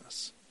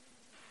righteousness.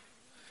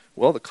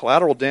 Well, the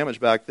collateral damage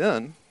back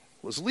then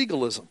was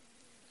legalism.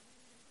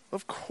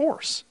 Of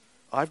course,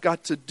 I've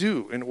got to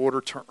do in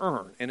order to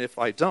earn, and if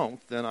I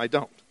don't, then I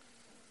don't.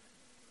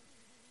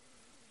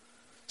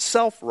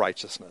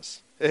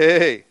 Self-righteousness.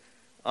 Hey,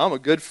 I'm a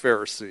good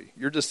Pharisee.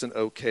 You're just an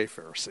okay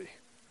Pharisee.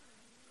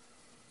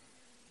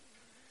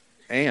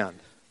 And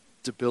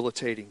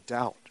debilitating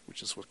doubt,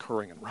 which is what's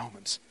occurring in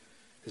Romans.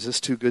 Is this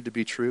too good to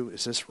be true?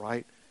 Is this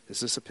right? Is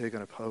this a pig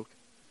in a poke?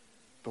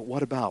 But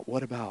what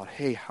about?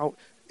 Hey, how?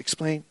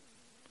 Explain.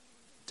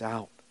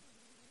 Doubt.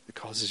 It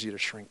causes you to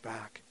shrink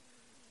back.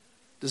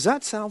 Does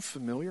that sound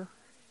familiar?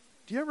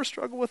 Do you ever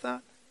struggle with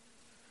that?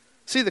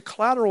 See, the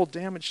collateral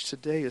damage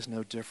today is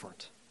no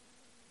different.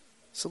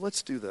 So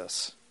let's do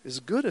this. As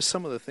good as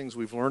some of the things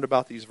we've learned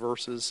about these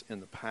verses in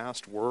the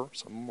past were,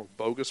 some of them were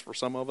bogus for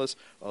some of us,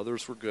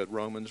 others were good.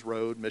 Romans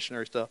Road,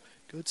 missionary stuff,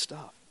 good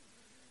stuff.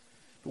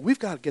 But we've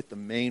got to get the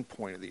main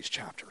point of these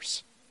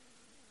chapters.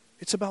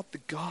 It's about the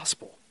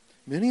gospel.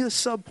 Many of the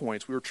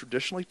subpoints we were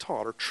traditionally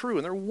taught are true,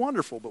 and they're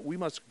wonderful, but we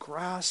must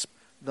grasp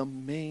the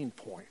main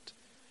point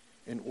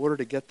in order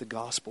to get the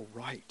gospel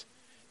right,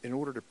 in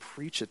order to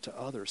preach it to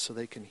others so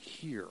they can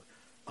hear,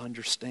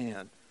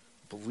 understand,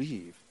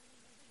 believe,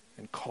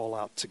 and call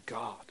out to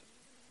God.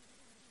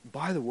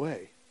 By the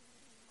way,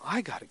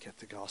 I got to get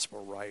the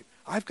gospel right.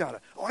 I got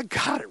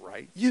it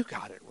right. You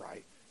got it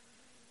right.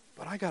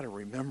 But I got to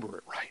remember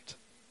it right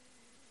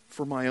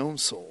for my own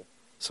soul,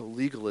 so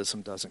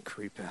legalism doesn't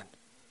creep in,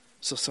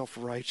 so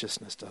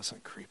self-righteousness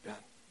doesn't creep in.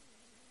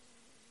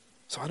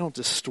 So I don't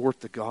distort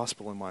the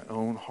gospel in my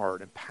own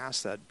heart and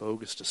pass that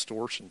bogus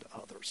distortion to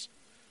others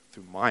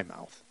through my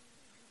mouth,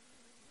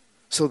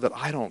 so that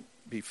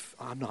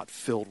I'm not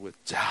filled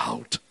with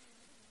doubt.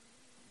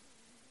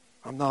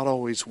 I'm not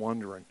always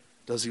wondering,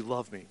 does he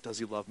love me? Does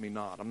he love me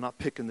not? I'm not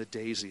picking the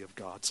daisy of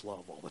God's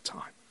love all the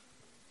time.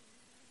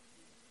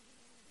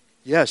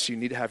 Yes, you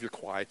need to have your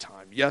quiet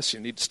time. Yes, you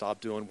need to stop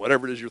doing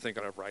whatever it is you're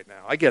thinking of right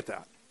now. I get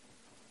that.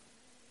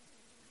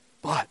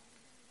 But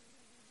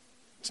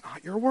it's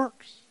not your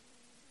works.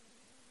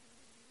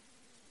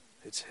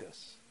 It's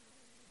his.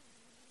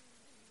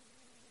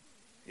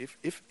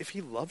 If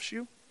he loves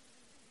you,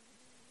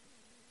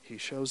 he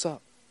shows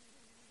up.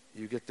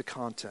 You get the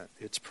content.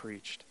 It's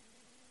preached.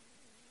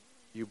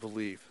 You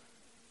believe.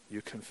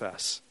 You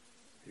confess.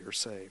 You're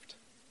saved.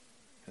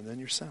 And then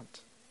you're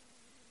sent.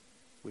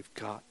 We've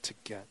got to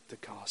get the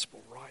gospel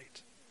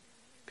right,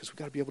 because we've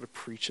got to be able to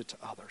preach it to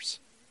others.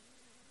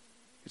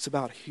 It's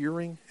about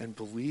hearing and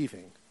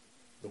believing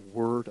the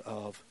word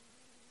of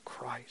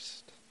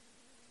Christ.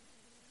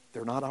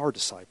 They're not our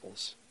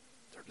disciples.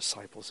 They're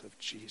disciples of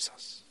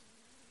Jesus.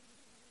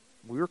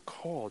 We're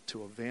called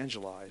to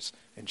evangelize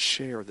and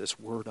share this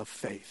word of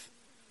faith.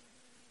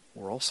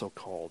 We're also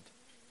called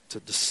to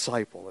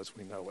disciple as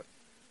we know it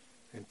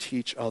and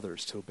teach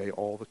others to obey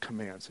all the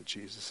commands that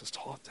Jesus has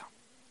taught them.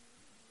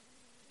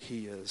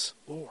 He is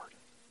Lord.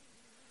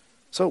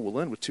 So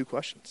we'll end with two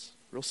questions.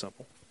 Real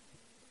simple.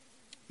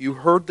 You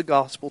heard the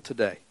gospel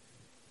today.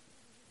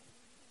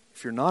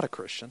 If you're not a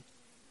Christian,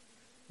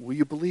 will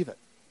you believe it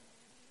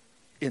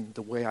in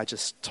the way I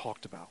just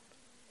talked about?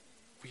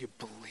 Will you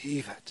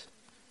believe it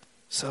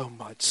so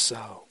much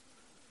so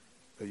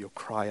that you'll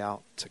cry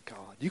out to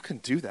God? You can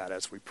do that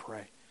as we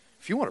pray.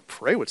 If you want to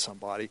pray with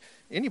somebody,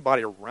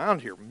 anybody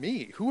around here,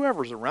 me,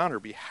 whoever's around here,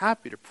 be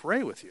happy to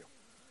pray with you.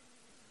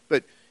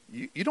 But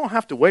you don't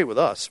have to wait with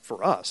us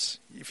for us.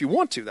 If you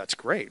want to, that's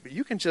great. But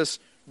you can just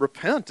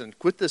repent and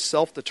quit this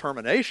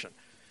self-determination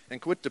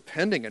and quit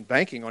depending and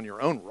banking on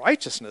your own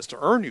righteousness to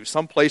earn you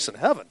someplace in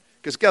heaven.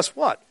 Because guess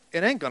what?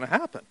 It ain't going to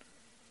happen.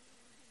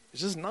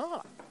 It's just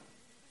not.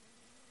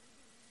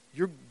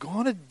 You're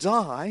going to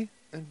die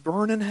and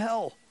burn in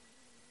hell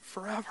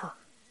forever.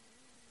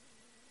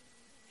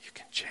 You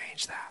can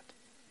change that.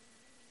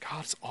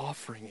 God's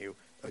offering you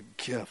a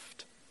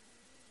gift,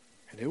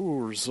 and it will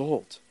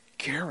result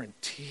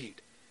guaranteed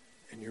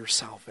in your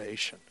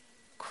salvation.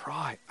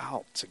 Cry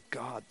out to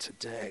God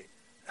today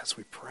as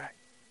we pray.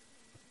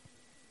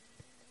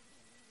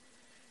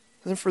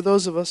 And then for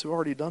those of us who've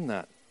already done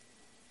that,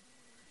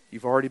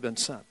 you've already been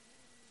sent.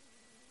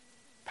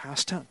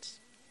 Past tense.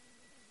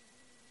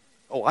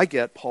 Oh, I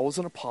get Paul was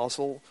an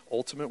apostle,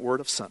 ultimate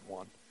word of sent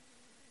one.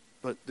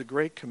 But the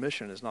Great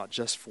Commission is not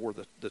just for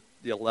the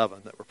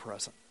 11 that were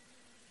present.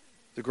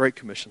 The Great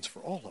Commission's for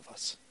all of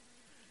us.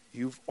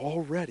 You've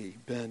already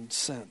been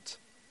sent.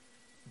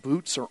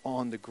 Boots are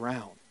on the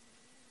ground.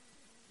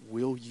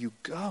 Will you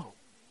go?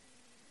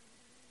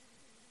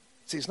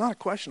 See, it's not a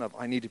question of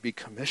I need to be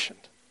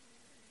commissioned.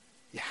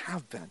 You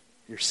have been.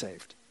 You're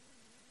saved.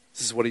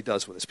 This is what he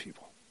does with his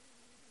people.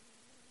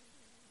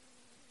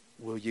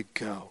 Will you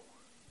go?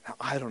 Now,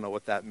 I don't know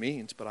what that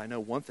means, but I know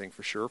one thing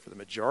for sure for the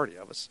majority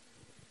of us.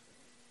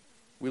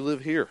 We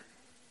live here.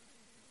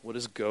 What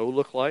does go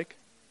look like?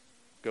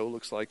 Go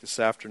looks like this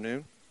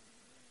afternoon.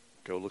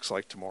 Go looks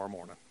like tomorrow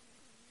morning.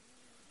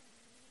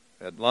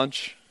 At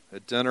lunch,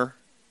 at dinner,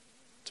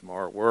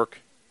 tomorrow at work,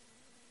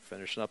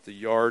 finishing up the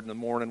yard in the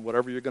morning,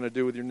 whatever you're going to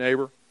do with your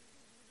neighbor.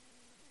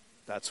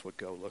 That's what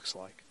go looks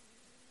like.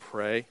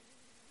 Pray,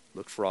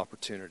 look for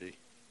opportunity,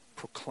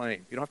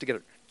 proclaim. You don't have to get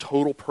a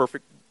total,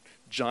 perfect,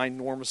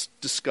 ginormous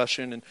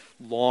discussion and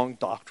long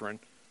doctrine.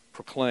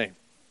 Proclaim.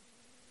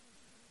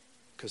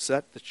 Because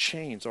the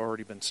chain's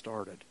already been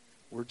started.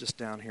 We're just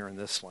down here in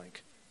this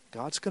link.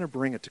 God's going to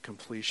bring it to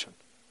completion.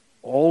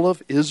 All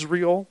of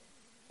Israel,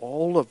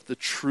 all of the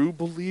true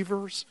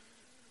believers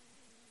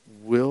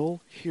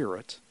will hear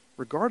it,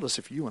 regardless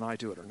if you and I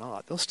do it or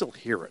not. They'll still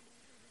hear it.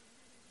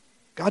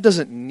 God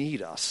doesn't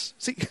need us.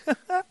 See,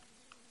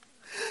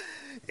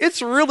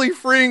 it's really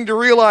freeing to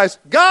realize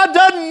God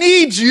doesn't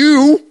need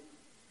you.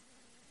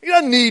 He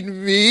doesn't need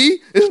me.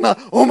 It's not,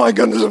 oh my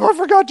goodness, if I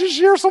forgot to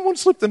share, someone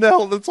slipped into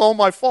hell, that's all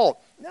my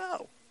fault.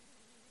 No.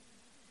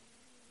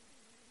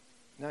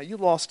 Now, you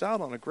lost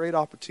out on a great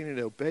opportunity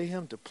to obey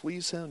him, to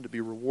please him, to be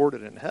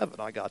rewarded in heaven.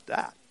 I got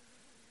that.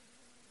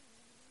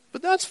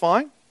 But that's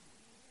fine.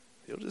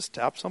 He'll just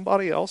tap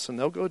somebody else and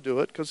they'll go do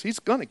it because he's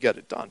going to get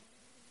it done.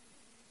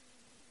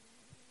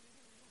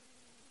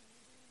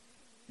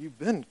 You've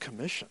been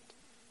commissioned.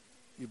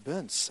 You've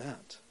been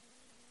sent.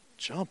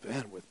 Jump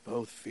in with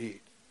both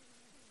feet.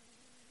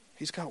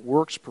 He's got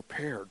works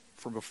prepared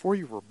from before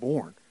you were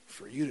born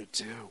for you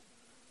to do.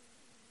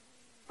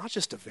 Not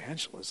just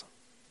evangelism.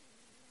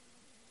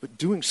 but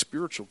doing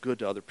spiritual good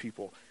to other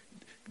people,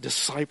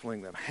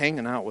 discipling them,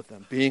 hanging out with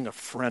them, being a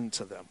friend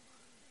to them,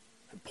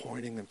 and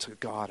pointing them to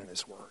God and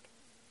His Word.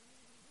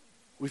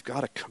 We've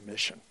got a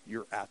commission.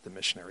 You're at the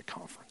missionary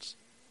conference.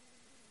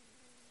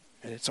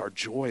 And it's our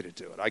joy to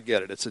do it. I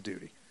get it, it's a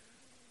duty.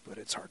 But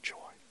it's our joy.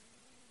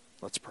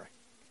 Let's pray.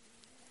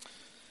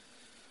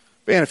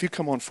 Band, if you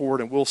come on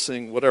forward and we'll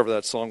sing whatever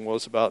that song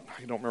was about.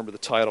 I don't remember the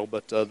title,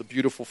 but The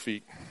Beautiful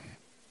Feet.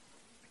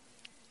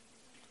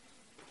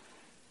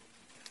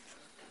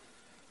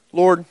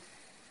 Lord,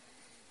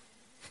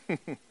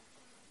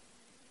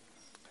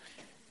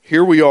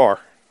 here we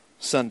are.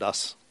 Send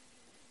us.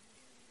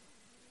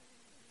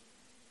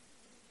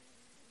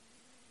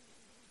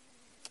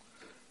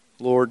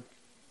 Lord,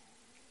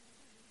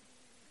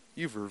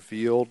 you've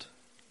revealed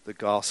the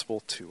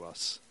gospel to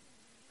us,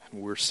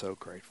 and we're so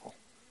grateful.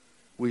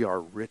 We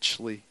are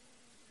richly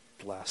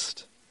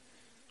blessed.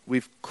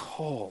 We've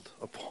called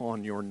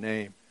upon your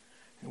name,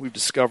 and we've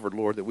discovered,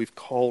 Lord, that we've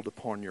called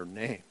upon your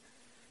name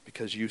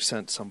because you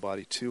sent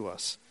somebody to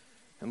us.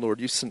 And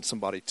Lord, you sent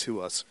somebody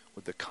to us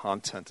with the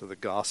content of the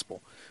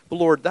gospel. But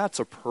Lord, that's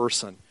a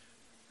person.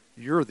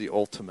 You're the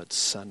ultimate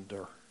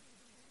sender.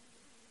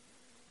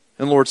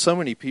 And Lord, so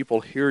many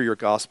people hear your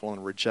gospel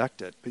and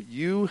reject it, but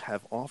you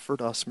have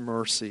offered us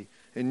mercy,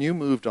 and you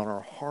moved on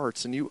our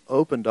hearts, and you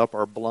opened up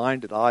our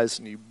blinded eyes,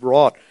 and you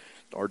brought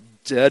our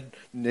dead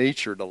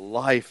nature to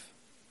life.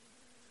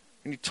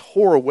 And you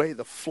tore away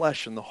the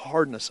flesh and the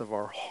hardness of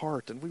our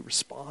heart, and we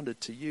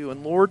responded to you.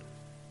 And Lord,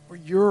 we're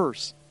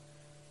yours.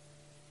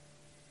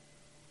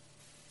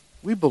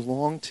 We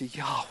belong to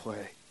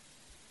Yahweh,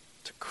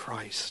 to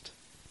Christ,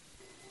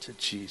 to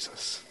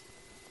Jesus.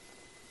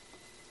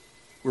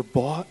 We're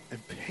bought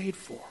and paid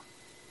for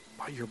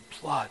by your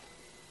blood.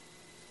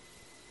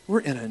 We're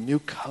in a new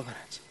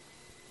covenant.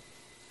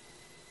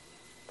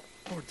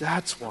 Lord,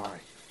 that's why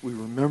we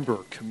remember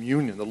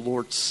communion, the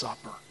Lord's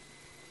Supper.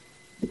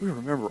 We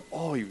remember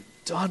all you've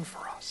done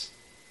for us.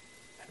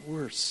 And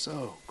we're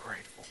so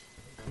grateful.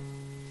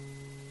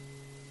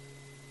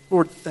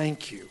 Lord,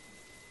 thank you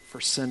for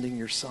sending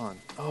your Son.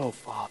 Oh,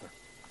 Father,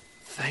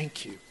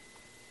 thank you.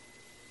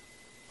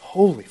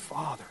 Holy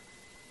Father,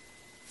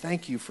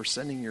 thank you for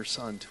sending your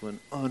Son to an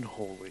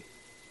unholy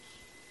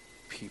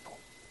people.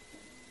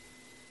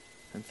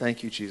 And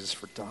thank you, Jesus,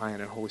 for dying.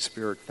 And Holy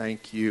Spirit,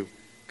 thank you,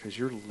 because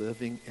you're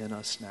living in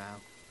us now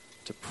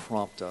to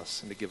prompt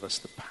us and to give us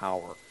the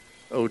power.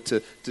 Oh,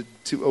 to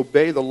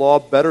obey the law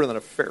better than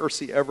a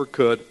Pharisee ever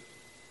could,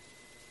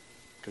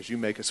 because you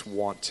make us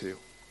want to.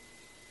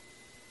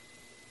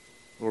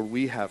 Lord,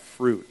 we have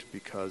fruit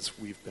because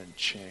we've been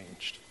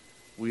changed.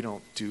 We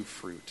don't do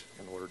fruit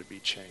in order to be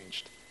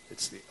changed.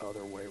 It's the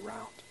other way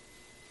around.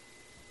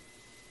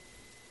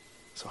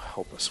 So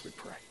help us, we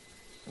pray.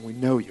 And we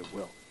know you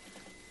will.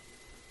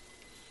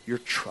 You're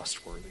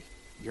trustworthy.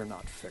 You're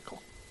not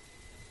fickle.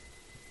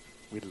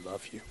 We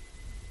love you.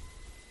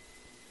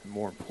 And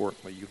more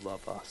importantly, you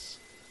love us.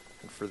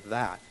 And for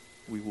that,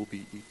 we will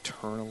be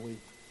eternally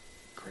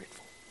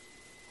grateful.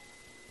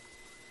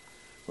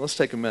 Well, let's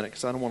take a minute,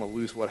 because I don't want to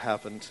lose what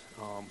happened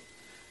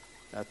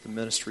at the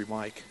ministry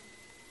mic.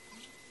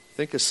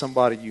 Think of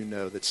somebody you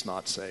know that's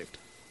not saved.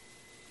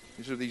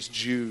 These are these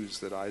Jews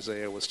that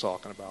Isaiah was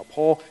talking about.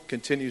 Paul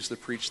continues to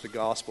preach the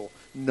gospel,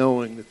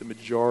 knowing that the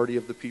majority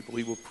of the people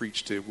he will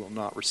preach to will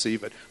not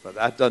receive it. But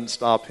that doesn't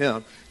stop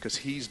him, because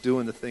he's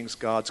doing the things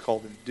God's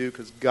called him to do,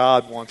 because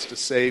God wants to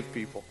save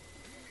people.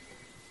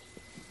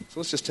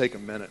 So let's just take a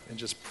minute and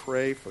just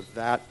pray for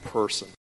that person.